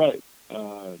 crap, you're right.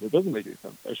 That doesn't make any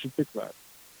sense. I should fix that.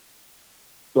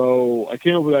 So I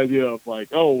came up with the idea of like,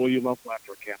 oh, well, you level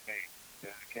after a campaign. Yeah,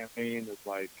 a campaign is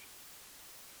like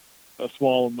a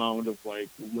small amount of like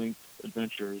linked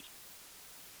adventures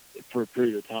for a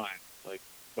period of time. Like,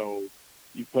 so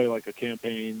you play like a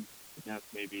campaign, and that's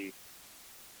maybe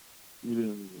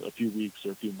within a few weeks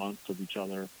or a few months of each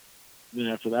other. And then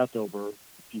after that's over,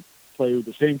 if you play with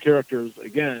the same characters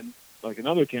again, like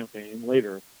another campaign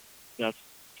later, that's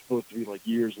supposed to be like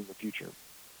years in the future,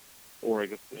 or I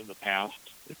guess in the past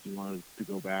if you wanted to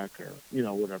go back, or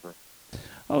whatever.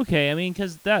 Okay, I mean,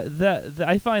 because that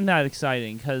I find that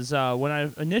exciting, because when I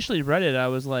initially read it, I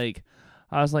was like,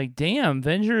 damn,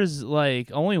 Vengers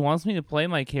like only wants me to play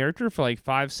my character for like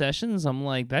 5 sessions. I'm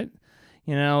like, that,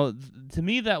 to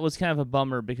me that was kind of a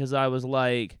bummer, because I was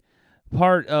like,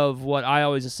 part of what I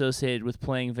always associated with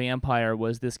playing Vampire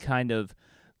was this kind of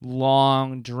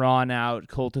long, drawn-out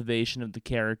cultivation of the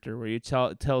character, where you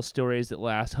tell stories that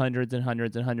last hundreds and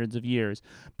hundreds and hundreds of years.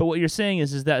 But what you're saying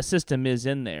is that system is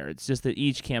in there. It's just that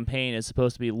each campaign is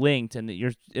supposed to be linked, and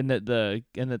that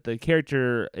the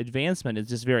character advancement is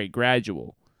just very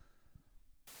gradual.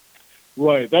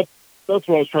 Right. That's what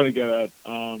I was trying to get at.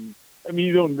 I mean,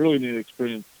 you don't really need an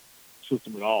experience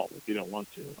system at all if you don't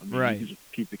want to. I mean, right. You can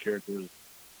just keep the characters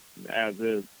as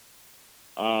is.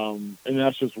 And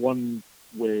that's just one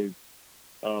way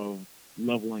of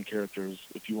leveling characters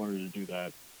if you wanted to do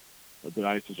that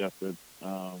I suggested,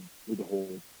 with the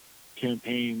whole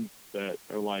campaigns that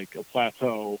are like a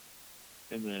plateau,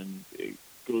 and then it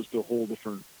goes to a whole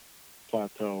different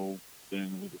plateau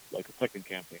than with like a second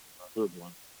campaign or a third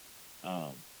one.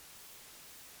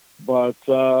 But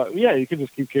you can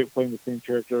just keep playing the same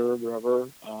character or whatever.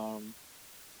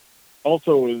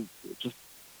 Also, is just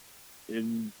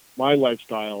in my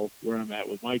lifestyle where I'm at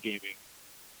with my gaming,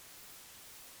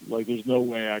 like there's no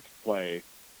way I could play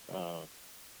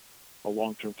a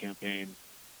long-term campaign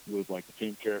with like the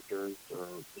same characters or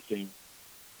the same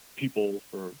people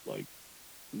for like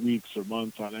weeks or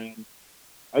months on end.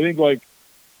 I think like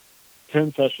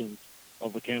 10 sessions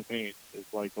of a campaign is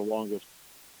like the longest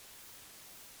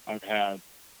I've had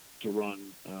to run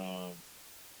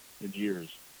in years,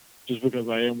 just because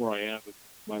I am where I am in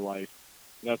my life.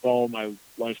 That's all my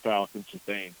lifestyle can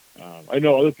sustain. I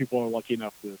know other people are lucky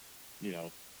enough to, you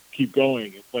know, keep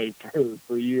going and play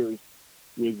for years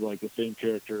with like the same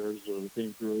characters or the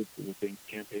same group or the same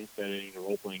campaign setting or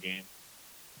role playing game.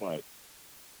 But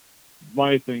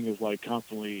my thing is like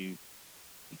constantly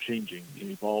changing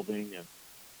and evolving, and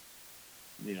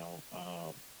you know,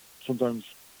 sometimes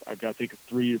I've got to take a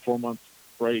 3 or 4 month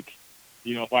break.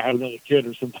 You know, if I have another kid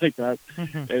or something like that,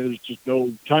 and there's just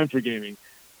no time for gaming,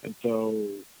 and so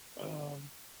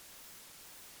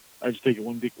I just take it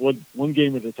one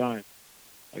game at a time.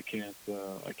 I can't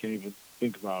even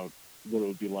think about what it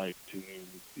would be like to do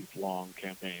these long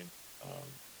campaigns.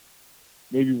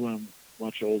 Maybe when I'm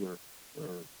much older, or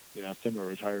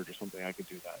semi-retired or something, I could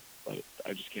do that, but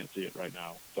I just can't see it right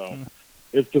now. So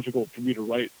it's difficult for me to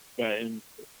write that and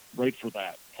write for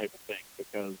that type of thing,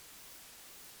 because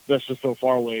that's just so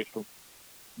far away from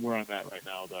where I'm at right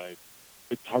now that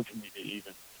it's hard for me to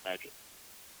even imagine.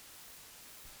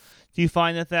 Do you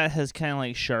find that has kind of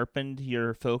like sharpened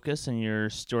your focus and your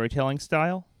storytelling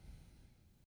style?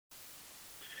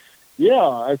 Yeah,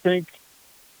 I think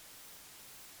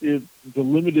the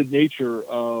limited nature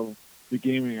of the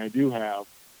gaming I do have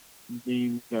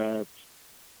means that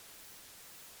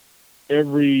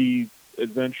every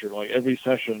adventure, like every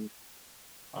session,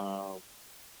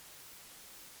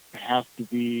 has to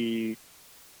be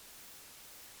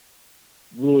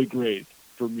really great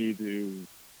for me to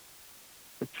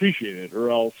appreciate it, or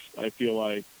else I feel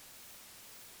like,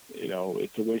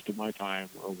 it's a waste of my time,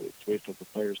 or it's a waste of the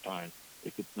player's time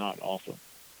if it's not awesome.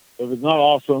 So if it's not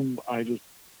awesome, I just,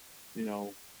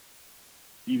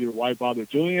 either why bother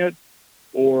doing it,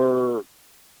 or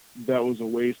that was a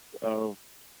waste of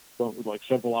like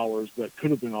several hours that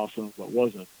could have been awesome but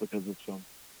wasn't because of some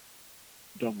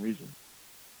dumb reason.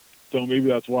 So maybe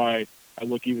that's why I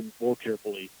look even more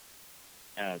carefully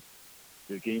at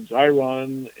the games I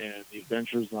run and the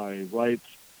adventures I write,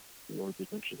 or the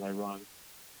adventures I run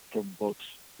from books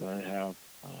that I have.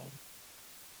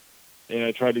 And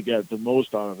I try to get the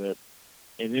most out of it.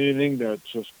 And anything that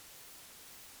just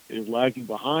is lagging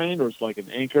behind, or it's like an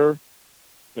anchor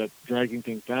that's dragging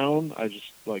things down, I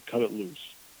just like cut it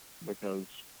loose, because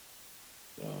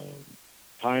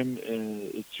time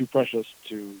is too precious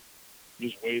to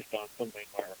just waste on something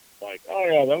where like, oh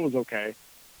yeah, that was okay,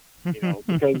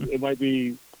 because it might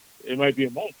be a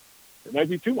month, it might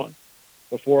be 2 months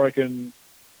before I can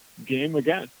game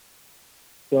again.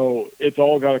 So it's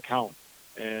all got to count,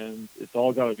 and it's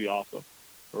all got to be awesome,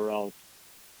 or else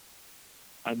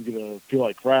I'm gonna feel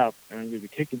like crap, and I'm gonna be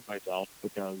kicking myself,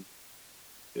 because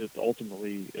it's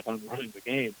ultimately, if I'm running the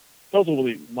game, it's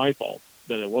ultimately my fault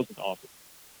that it wasn't awesome.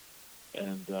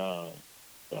 And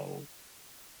so,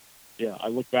 yeah, I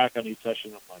look back on each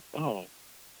session, I'm like, oh,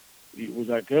 was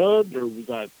that good, or was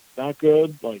that not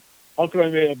good? Like, how could I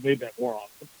have made that more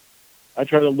awesome? I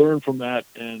try to learn from that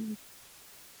and,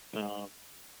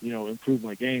 improve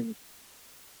my games,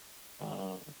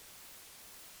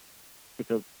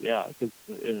 because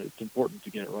it's important to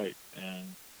get it right, and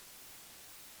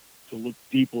to look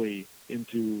deeply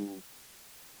into,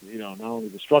 not only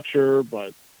the structure,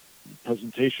 but the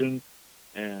presentation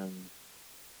and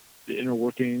the inner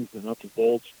workings, the nuts and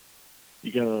bolts.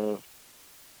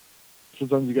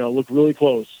 Sometimes you gotta look really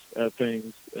close at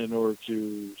things in order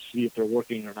to see if they're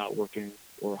working or not working,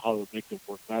 or how to make them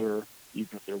work better,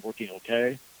 even if they're working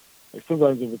okay. Like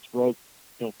sometimes if it's broke,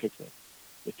 don't fix it.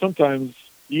 But sometimes,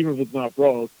 even if it's not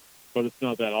broke, but it's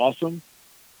not that awesome,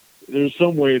 there's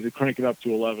some way to crank it up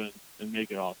to 11 and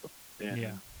make it awesome. And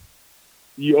Yeah.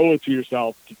 you owe it to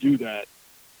yourself to do that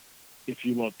if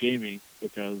you love gaming,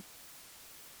 because,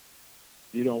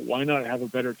 why not have a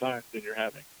better time than you're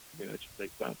having? I mean, that just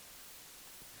makes sense.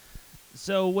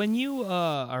 So when you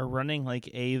are running like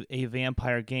a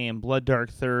vampire game, Blood Dark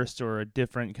Thirst, or a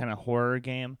different kind of horror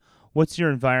game, what's your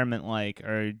environment like?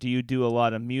 Or do you do a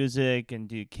lot of music and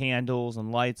do candles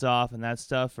and lights off and that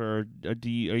stuff, or are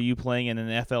you playing in an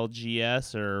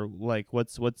FLGS, or like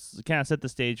what's kind of set the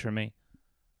stage for me?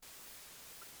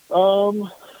 If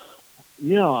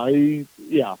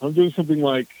I'm doing something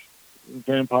like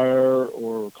Vampire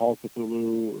or Call of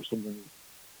Cthulhu or something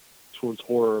towards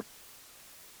horror,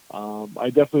 I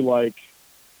definitely like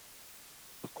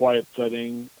a quiet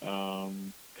setting,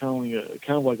 kind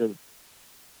of like a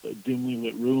dimly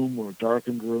lit room or a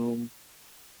darkened room.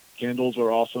 Candles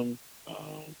are awesome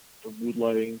for mood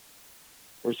lighting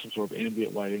or some sort of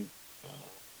ambient lighting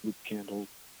with candles.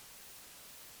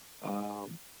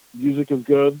 Music is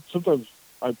good. Sometimes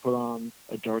I put on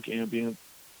a dark ambient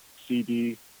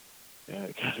CD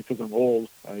because I'm old.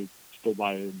 I still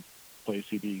buy and play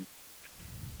CDs.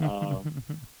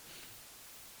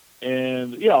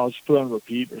 And yeah, I'll just put it on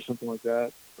repeat or something like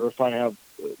that. Or if I have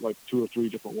like 2 or 3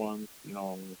 different ones,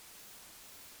 I'll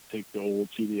take the old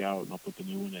CD out and I'll put the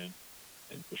new one in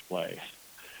and push play.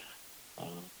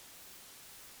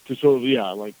 To sort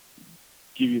of, like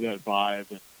give you that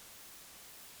vibe and,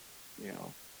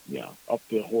 up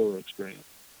the horror experience.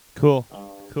 Cool.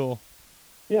 Cool.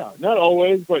 Yeah, not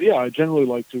always, but yeah, I generally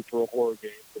like to for a horror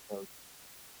game because,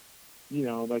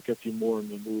 that gets you more in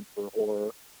the mood for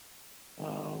horror.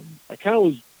 I kind of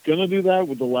was going to do that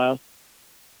with the last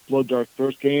Blood Dark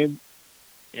Thirst game,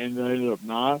 and I ended up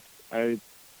not. I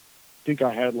think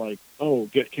I had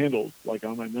get candles,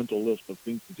 on my mental list of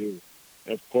things to do.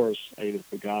 And of course, I either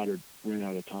forgot or ran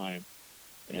out of time.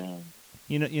 And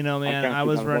man, I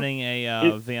was running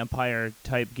a vampire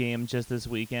type game just this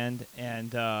weekend,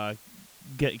 and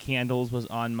get candles was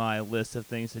on my list of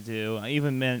things to do. I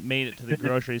even made it to the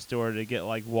grocery store to get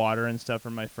water and stuff for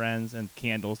my friends, and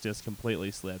candles just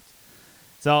completely slipped.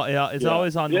 It's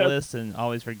always on the list, and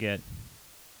always forget.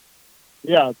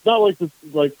 Yeah, it's not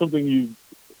like something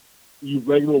you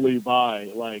regularly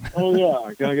buy. Like, oh yeah,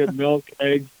 I gotta get milk,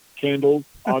 eggs, candles,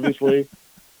 obviously.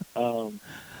 So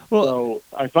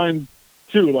I find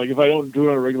too, if I don't do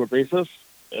it on a regular basis,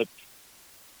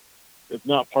 it's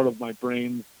not part of my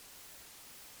brain's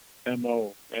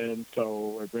MO, and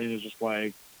so my brain is just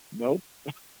like, nope.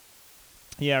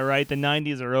 Yeah, right. The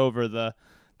 90s are over. The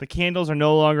candles are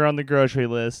no longer on the grocery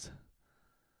list.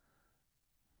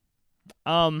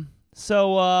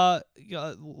 So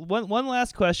one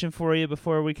last question for you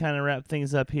before we kind of wrap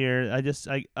things up here.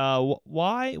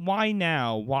 Why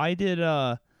now? Why did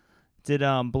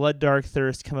Blood Dark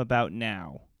Thirst come about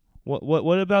now?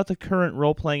 What about the current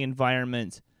role playing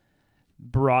environment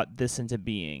brought this into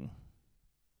being?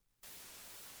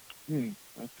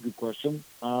 That's a good question.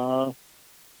 I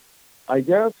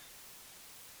guess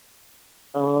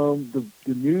the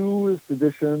newest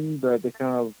edition that they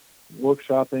kind of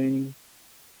workshopping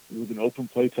with an open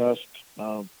playtest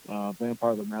of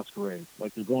Vampire the Masquerade.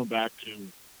 Like they're going back to,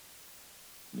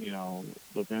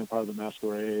 the Vampire the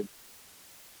Masquerade.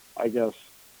 I guess.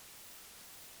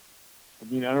 I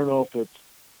mean, I don't know if it's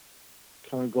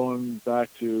kind of going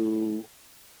back to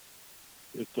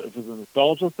if it's a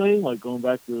nostalgia thing, like going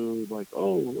back to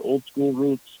old school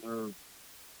roots, or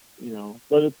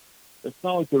but it's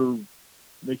not like they're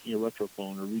making a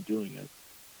retrophone or redoing it.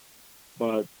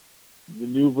 But the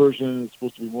new version is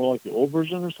supposed to be more like the old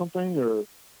version or something, or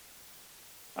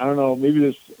I don't know.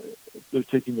 Maybe they're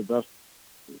taking the best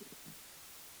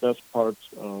parts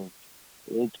of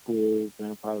old school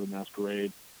Vampire the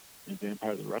Masquerade and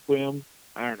Vampire the Requiem.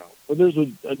 I don't know, but there's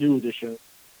a new edition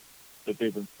that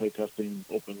they've been playtesting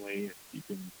openly. You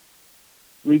can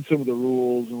read some of the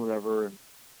rules and whatever. And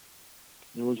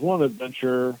there was one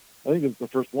adventure, I think it's the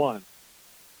first one,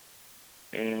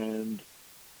 and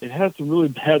it had some really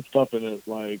bad stuff in it,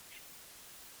 like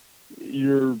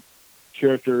your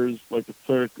characters, like the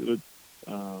player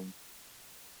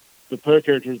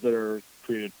characters that are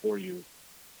created for you.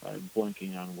 I'm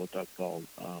blanking on what that's called,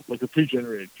 like the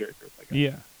pre-generated characters, I guess.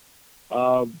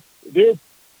 Yeah. They're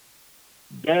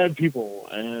bad people,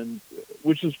 and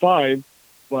which is fine,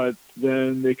 but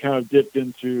then they kind of dipped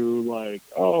into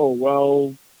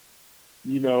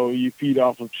you feed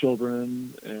off of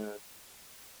children, and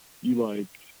you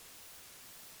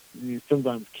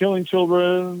sometimes killing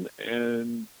children,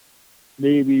 and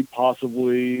maybe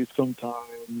possibly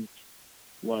sometimes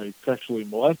sexually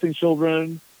molesting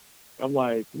children. I'm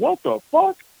like, what the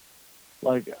fuck?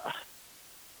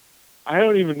 I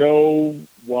don't even know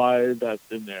why that's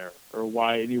in there or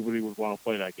why anybody would want to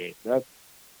play that game. That's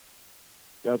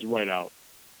right out.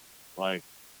 I'm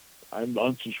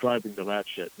unsubscribing to that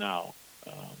shit now.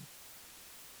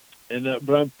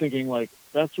 But I'm thinking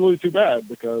that's really too bad,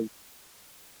 because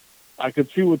I could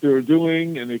see what they were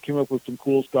doing, and they came up with some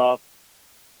cool stuff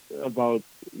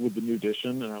with the new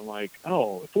edition, and I'm like,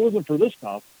 oh, if it wasn't for this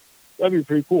stuff, that'd be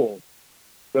pretty cool.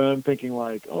 Then I'm thinking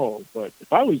but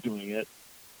if I was doing it,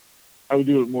 I would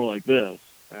do it more like this.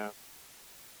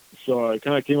 So I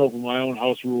kind of came up with my own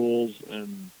house rules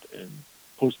and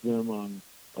posted them on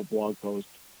a blog post.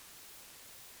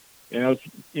 And I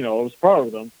was proud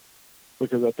of them,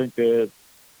 because I think they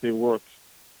worked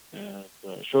and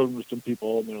showed them to some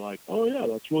people, and they're like, "Oh yeah,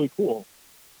 that's really cool."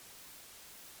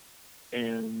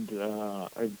 And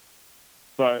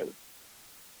but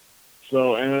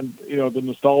and the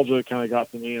nostalgia kind of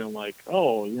got to me, and I'm like,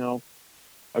 "Oh,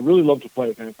 I'd really love to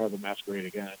play Vampire the Masquerade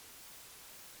again.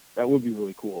 That would be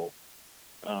really cool."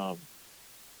 Um,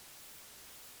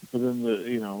 but then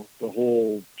the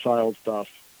whole child stuff,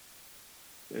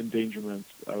 endangerment,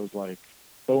 I was like,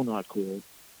 so not cool.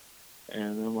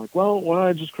 And I'm like, well, why don't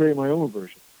I just create my own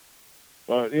version?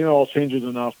 But I'll change it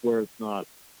enough where it's not,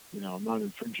 I'm not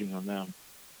infringing on them.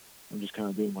 I'm just kind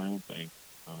of doing my own thing,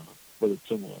 but it's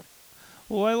similar.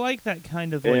 Well, I like that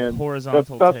kind of And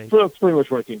horizontal that's take. pretty much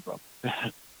where I came from.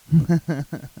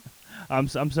 I'm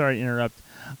sorry to interrupt.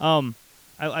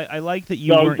 I like that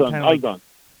you No, weren't kind of done.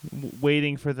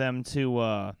 Waiting for them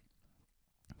to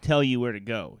tell you where to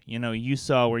go. You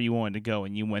saw where you wanted to go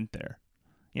and you went there.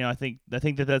 I think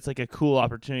that's like a cool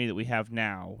opportunity that we have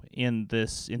now in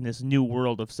this new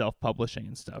world of self-publishing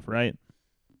and stuff, right?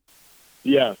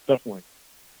 Yeah, definitely.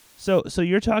 So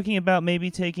you're talking about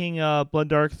maybe taking Blood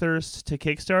Dark Thirst to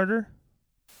Kickstarter?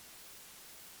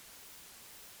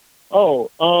 Oh,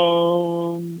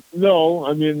 no.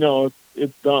 I mean, no,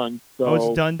 it's done. So oh,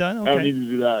 it's done. Okay. I don't need to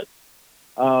do that.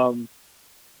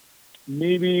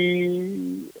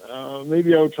 Maybe I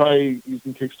would try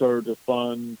using Kickstarter to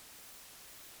fund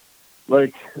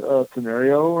like a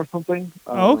scenario or something.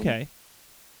 Okay.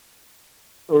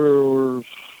 Or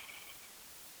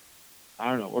I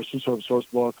don't know, or some sort of source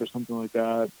book or something like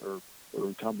that, or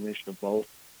a combination of both,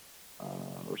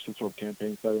 or some sort of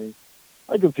campaign setting.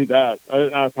 I can see that.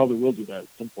 I probably will do that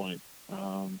at some point.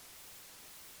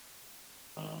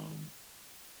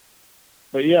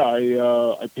 But yeah,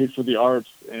 I paid for the art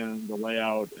and the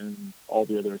layout and all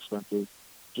the other expenses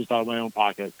just out of my own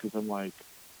pocket because I'm like,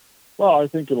 well, I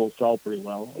think it'll sell pretty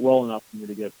well enough for me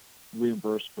to get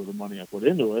reimbursed for the money I put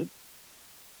into it.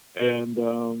 And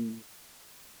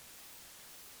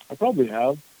I probably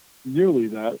have nearly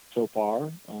that so far.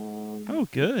 Oh,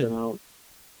 good.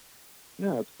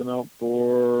 It's been out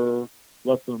for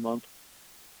less than a month.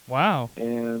 Wow.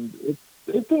 And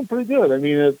it's been pretty good. I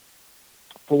mean,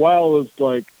 for a while it was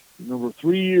like number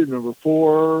 3 or number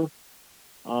 4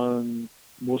 on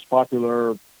most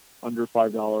popular under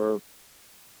 $5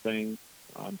 thing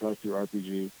on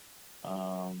DriveThruRPG.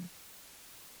 I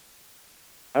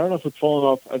don't know if it's fallen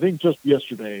off. I think just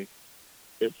yesterday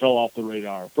it fell off the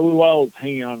radar. For a little while, it was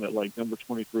hanging on at like number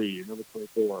 23 or number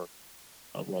 24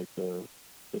 of like the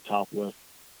top list.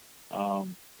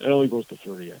 It only goes to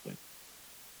 30, I think.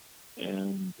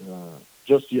 And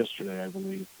just yesterday, I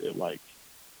believe, it like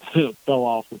fell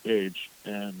off the page,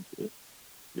 and it's,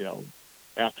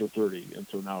 after 30, and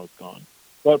so now it's gone.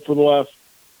 But for the last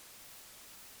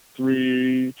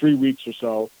three weeks or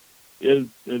so, it's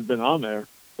been on there,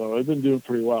 so it's been doing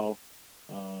pretty well.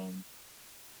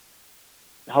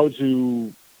 What's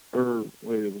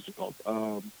it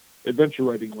called? Adventure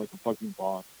Writing Like a Fucking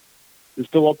Boss. It's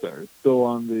still up there. It's still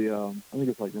on the, I think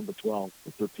it's like number 12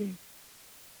 or 13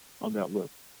 on that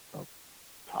list of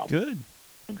top good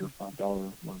under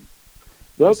 $5 ones.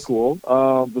 So that's cool.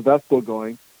 But that's still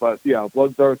going. But yeah,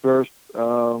 Blood Dark Thirst.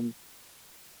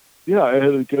 Yeah, it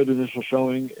had a good initial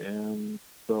showing, and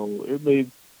so it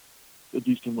made a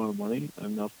decent amount of money,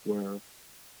 enough where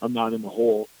I'm not in the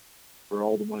hole for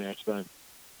all the money I spent,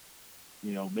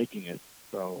 making it.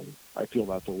 So I feel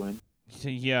that's a win.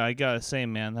 Yeah, I gotta say,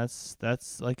 man,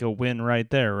 that's like a win right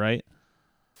there, right?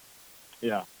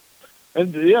 Yeah.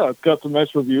 And yeah, it's got some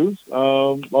nice reviews. A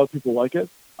lot of people like it.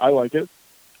 I like it.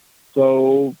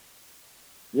 So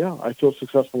yeah, I feel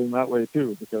successful in that way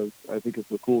too, because I think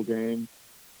it's a cool game,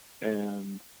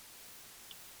 and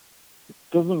it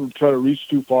doesn't try to reach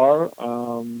too far,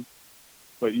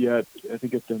 but yet I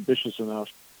think it's ambitious enough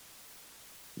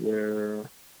where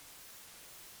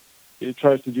it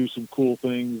tries to do some cool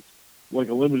things, like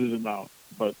a limited amount,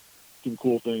 but some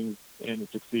cool things, and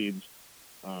it succeeds.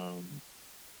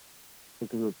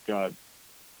 Because it's got,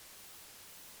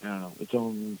 I don't know, its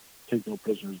own take no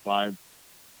prisoners vibe.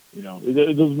 It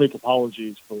doesn't make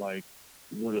apologies for like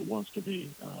what it wants to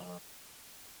be.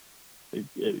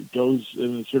 It goes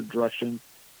in a certain direction,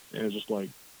 and it just like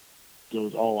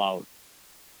goes all out,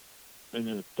 and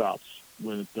then it stops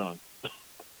when it's done.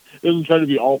 It doesn't try to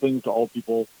be all things to all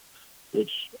people,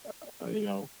 which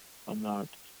I'm not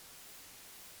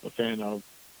a fan of,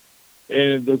 and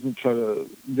it doesn't try to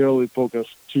narrowly focus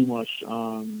too much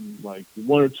on like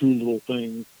one or two little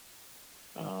things.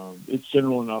 It's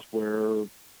general enough where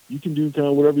you can do kind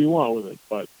of whatever you want with it,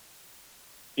 but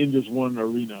in this one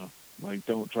arena, like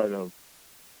don't try to,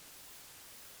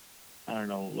 I don't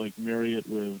know, like marry it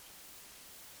with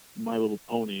My Little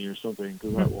Pony or something,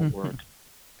 because that won't work.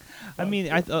 I mean,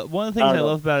 one of the I things don't I know.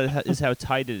 love about it is how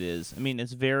tight it is. I mean,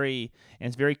 it's very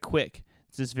quick.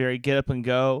 It's just very get up and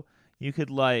go. You could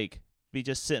like be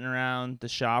just sitting around the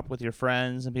shop with your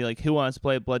friends and be like, "Who wants to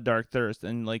play Blood Dark Thirst?"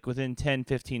 And like within 10,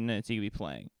 15 minutes, you could be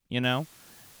playing. You know,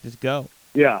 just go.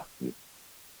 Yeah,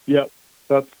 yep.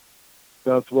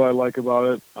 That's what I like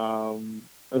about it.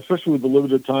 Especially with the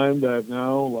limited time that I have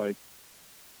now. Like,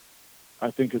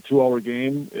 I think a 2-hour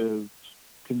game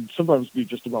can sometimes be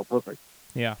just about perfect.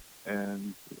 Yeah.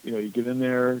 And you get in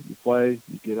there, you play,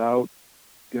 you get out,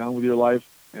 get on with your life,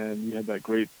 and you have that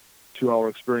great 2-hour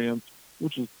experience,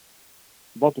 which is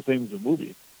about the same as a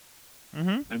movie.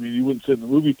 Mm-hmm. I mean, you wouldn't sit in the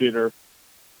movie theater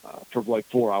for like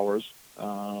 4 hours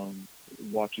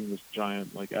watching this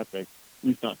giant like epic, at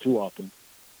least not too often.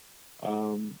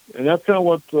 And that's kind of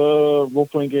what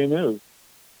role-playing game is,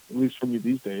 at least for me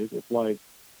these days. It's like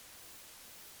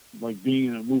being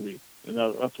in a movie, and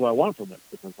that's what I want from it,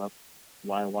 because that's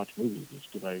why I watch movies, is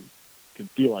because I can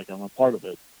feel like I'm a part of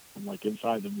it. I'm like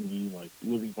inside the movie, like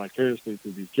living vicariously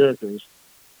through these characters.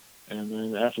 And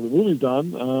then after the movie's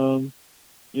done,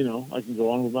 I can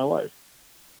go on with my life.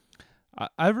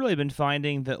 I've really been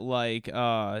finding that like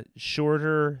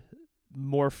shorter,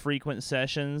 more frequent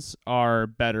sessions are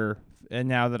better. And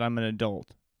now that I'm an adult,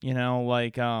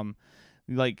 like the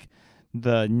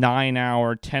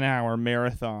 9-hour, 10-hour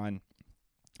marathon.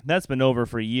 That's been over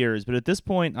for years, but at this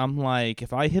point, I'm like,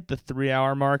 if I hit the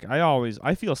 3-hour mark,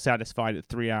 I feel satisfied at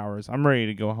 3 hours. I'm ready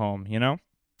to go home.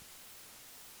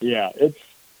 Yeah, it's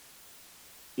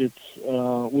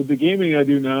with the gaming I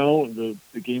do now, the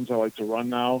games I like to run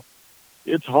now,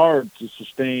 it's hard to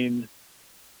sustain.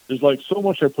 There's like so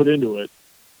much I put into it.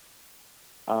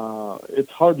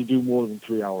 It's hard to do more than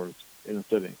 3 hours in a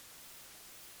sitting,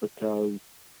 because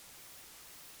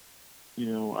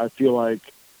I feel like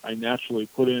I naturally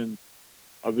put in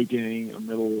a beginning, a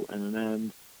middle, and an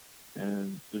end,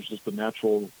 and there's just a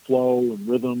natural flow and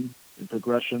rhythm and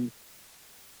progression.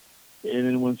 And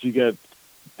then once you get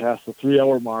past the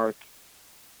 3-hour mark,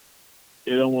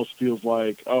 it almost feels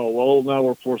like, oh, well, now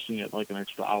we're forcing it like an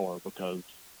extra hour because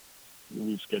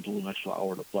we've scheduled an extra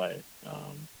hour to play.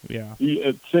 Yeah.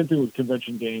 Same thing with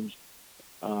convention games.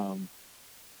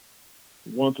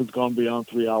 Once it's gone beyond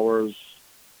 3 hours,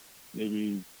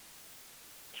 maybe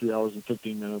 3 hours and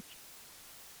 15 minutes,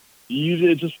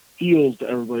 it just feels to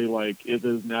everybody like it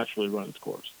has naturally run its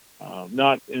course.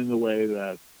 Not in the way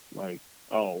that, like,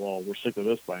 oh, well, we're sick of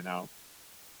this by now,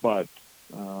 but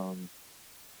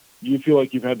you feel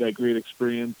like you've had that great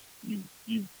experience.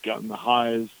 You've gotten the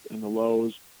highs and the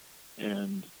lows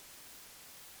and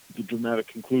the dramatic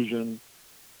conclusion,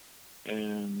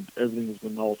 and everything has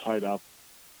been all tied up,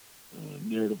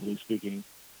 narratively speaking,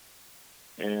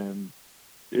 and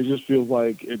it just feels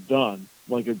like it's done,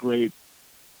 like a great,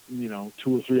 2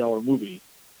 or 3 hour movie.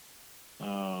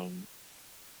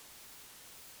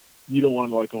 You don't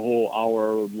want like a whole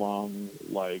hour long,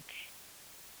 like,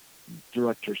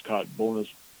 director's cut bonus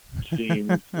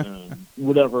scenes,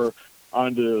 whatever,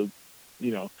 onto,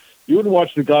 you wouldn't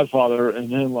watch The Godfather and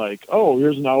then like, oh,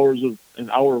 here's an hour of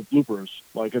bloopers,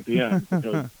 like at the end,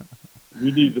 because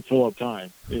we need to fill up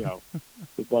time.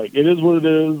 It's like, it is what it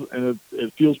is, and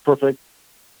it feels perfect,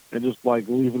 and just like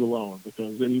leave it alone,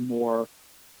 because anymore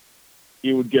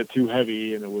it would get too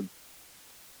heavy and it would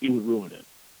ruin it.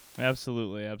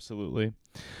 Absolutely, absolutely.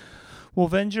 Well,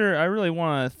 Venger, I really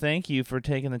want to thank you for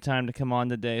taking the time to come on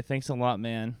today. Thanks a lot,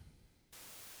 man.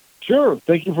 Sure.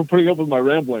 Thank you for putting up with my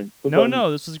rambling. No,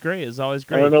 this was great. It's always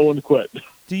great. I don't know when to quit.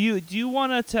 Do you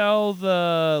want to tell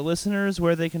the listeners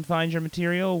where they can find your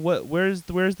material? Where's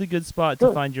the good spot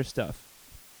to find your stuff?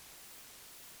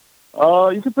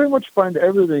 You can pretty much find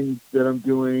everything that I'm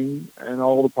doing and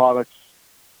all the products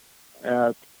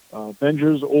at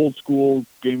Venger's Old School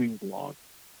Gaming Blog.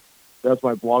 That's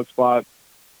my blog spot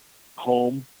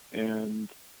home, and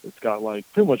it's got like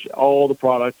pretty much all the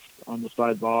products on the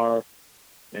sidebar,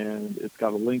 and it's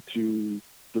got a link to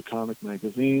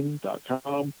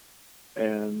draconicmagazine.com,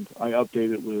 and I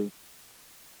update it with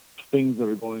things that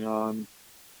are going on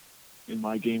in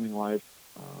my gaming life.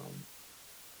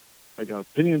 I got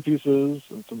opinion pieces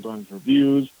and sometimes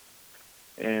reviews,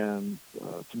 and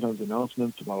sometimes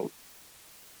announcements about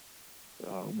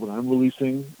what I'm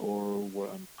releasing or what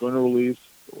I'm going to release,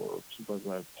 or sometimes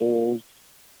I have polls,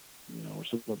 or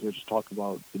sometimes I just talk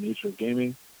about the nature of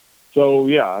gaming. So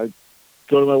yeah, I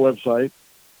go to my website,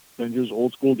 Venger's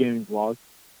Old School Gaming Blog,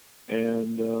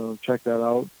 and check that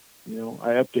out. I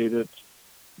update it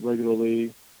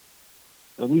regularly,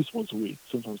 at least once a week,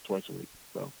 sometimes twice a week.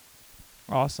 So.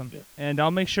 Awesome. Yeah. And I'll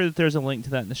make sure that there's a link to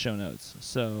that in the show notes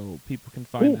so people can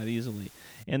find Cool. that easily.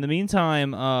 In the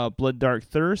meantime, Blood Dark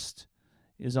Thirst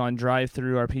is on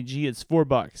Drive-Thru RPG. It's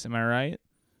 $4. Am I right?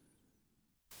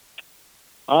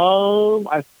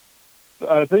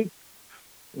 I think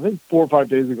 4 or 5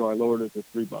 days ago I lowered it to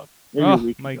 $3. Maybe a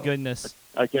week my ago. goodness.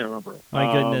 I can't remember.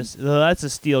 My goodness. Well, that's a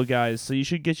steal, guys. So you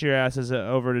should get your asses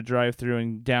over to Drive-Thru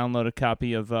and download a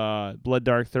copy of Blood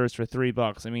Dark Thirst for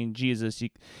 $3. I mean, Jesus,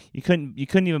 you couldn't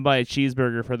even buy a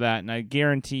cheeseburger for that, and I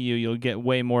guarantee you'll get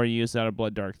way more use out of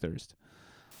Blood Dark Thirst.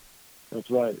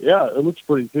 That's right. Yeah, it looks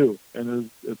pretty too, and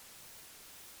it's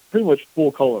pretty much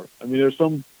full color. I mean, there's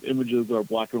some images that are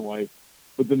black and white,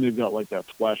 but then they've got like that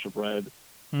splash of red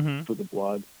for the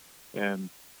blood, and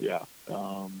I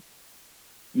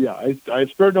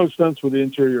spared no expense with the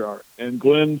interior art, and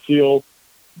Glenn Seal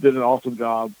did an awesome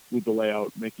job with the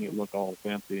layout, making it look all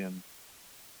fancy and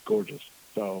gorgeous.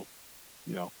 So,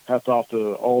 hats off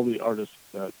to all the artists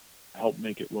that helped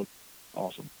make it look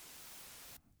awesome.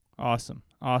 Awesome.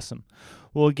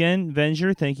 Well, again,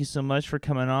 Venger, thank you so much for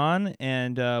coming on,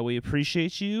 and we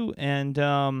appreciate you, and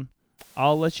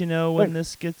I'll let you know when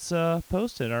this gets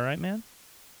posted, all right, man?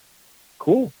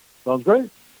 Cool. Sounds great.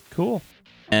 Cool.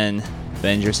 And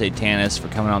Venger Satanis for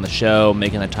coming on the show,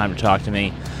 making the time to talk to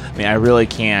me. I mean, I really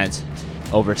can't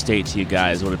overstate to you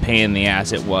guys what a pain in the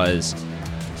ass it was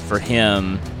for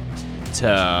him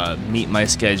to meet my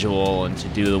schedule and to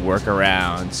do the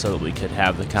workaround so that we could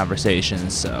have the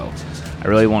conversations. So I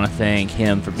really want to thank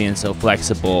him for being so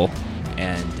flexible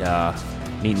and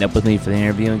meeting up with me for the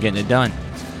interview and getting it done.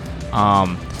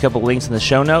 A couple links in the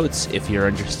show notes if you're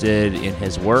interested in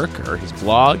his work or his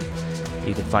blog.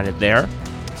 You can find it there.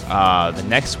 The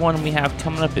next one we have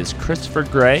coming up is Christopher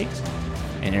Gray,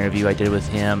 an interview I did with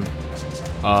him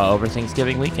over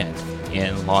Thanksgiving weekend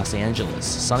in Los Angeles,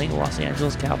 sunny Los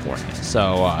Angeles, California.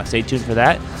 So stay tuned for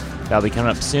that. That'll be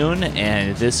coming up soon.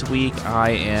 And this week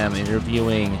I am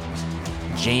interviewing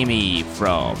Jamie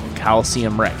from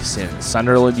Coliseum Rex in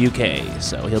Sunderland, UK.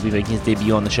 So he'll be making his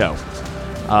debut on the show.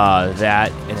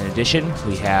 That, in addition,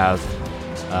 we have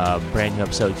a brand new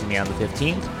episode coming out on the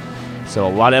 15th. So a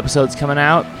lot of episodes coming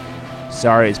out.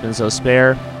 Sorry it's been so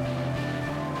spare.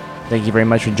 Thank you very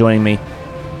much for joining me.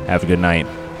 Have a good night.